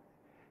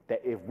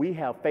that if we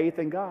have faith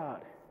in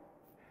God,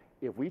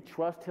 if we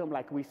trust him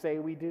like we say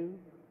we do,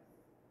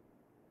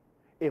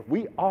 if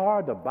we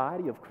are the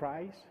body of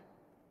Christ,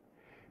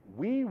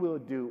 we will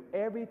do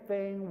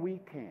everything we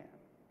can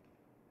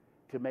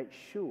to make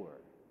sure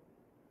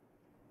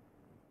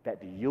that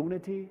the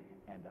unity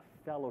and the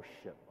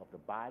fellowship of the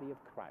body of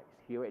Christ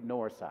here at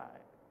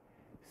Northside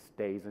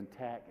stays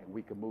intact, and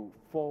we can move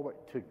forward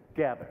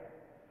together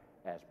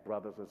as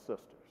brothers and sisters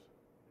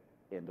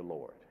in the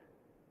Lord.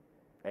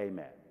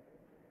 Amen.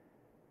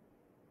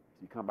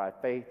 You come by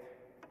faith,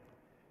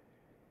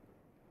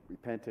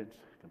 repentance,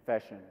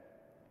 confession,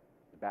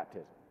 and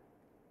baptism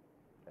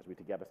as we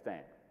together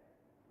stand.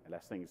 And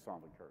let's sing a song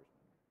of encouragement.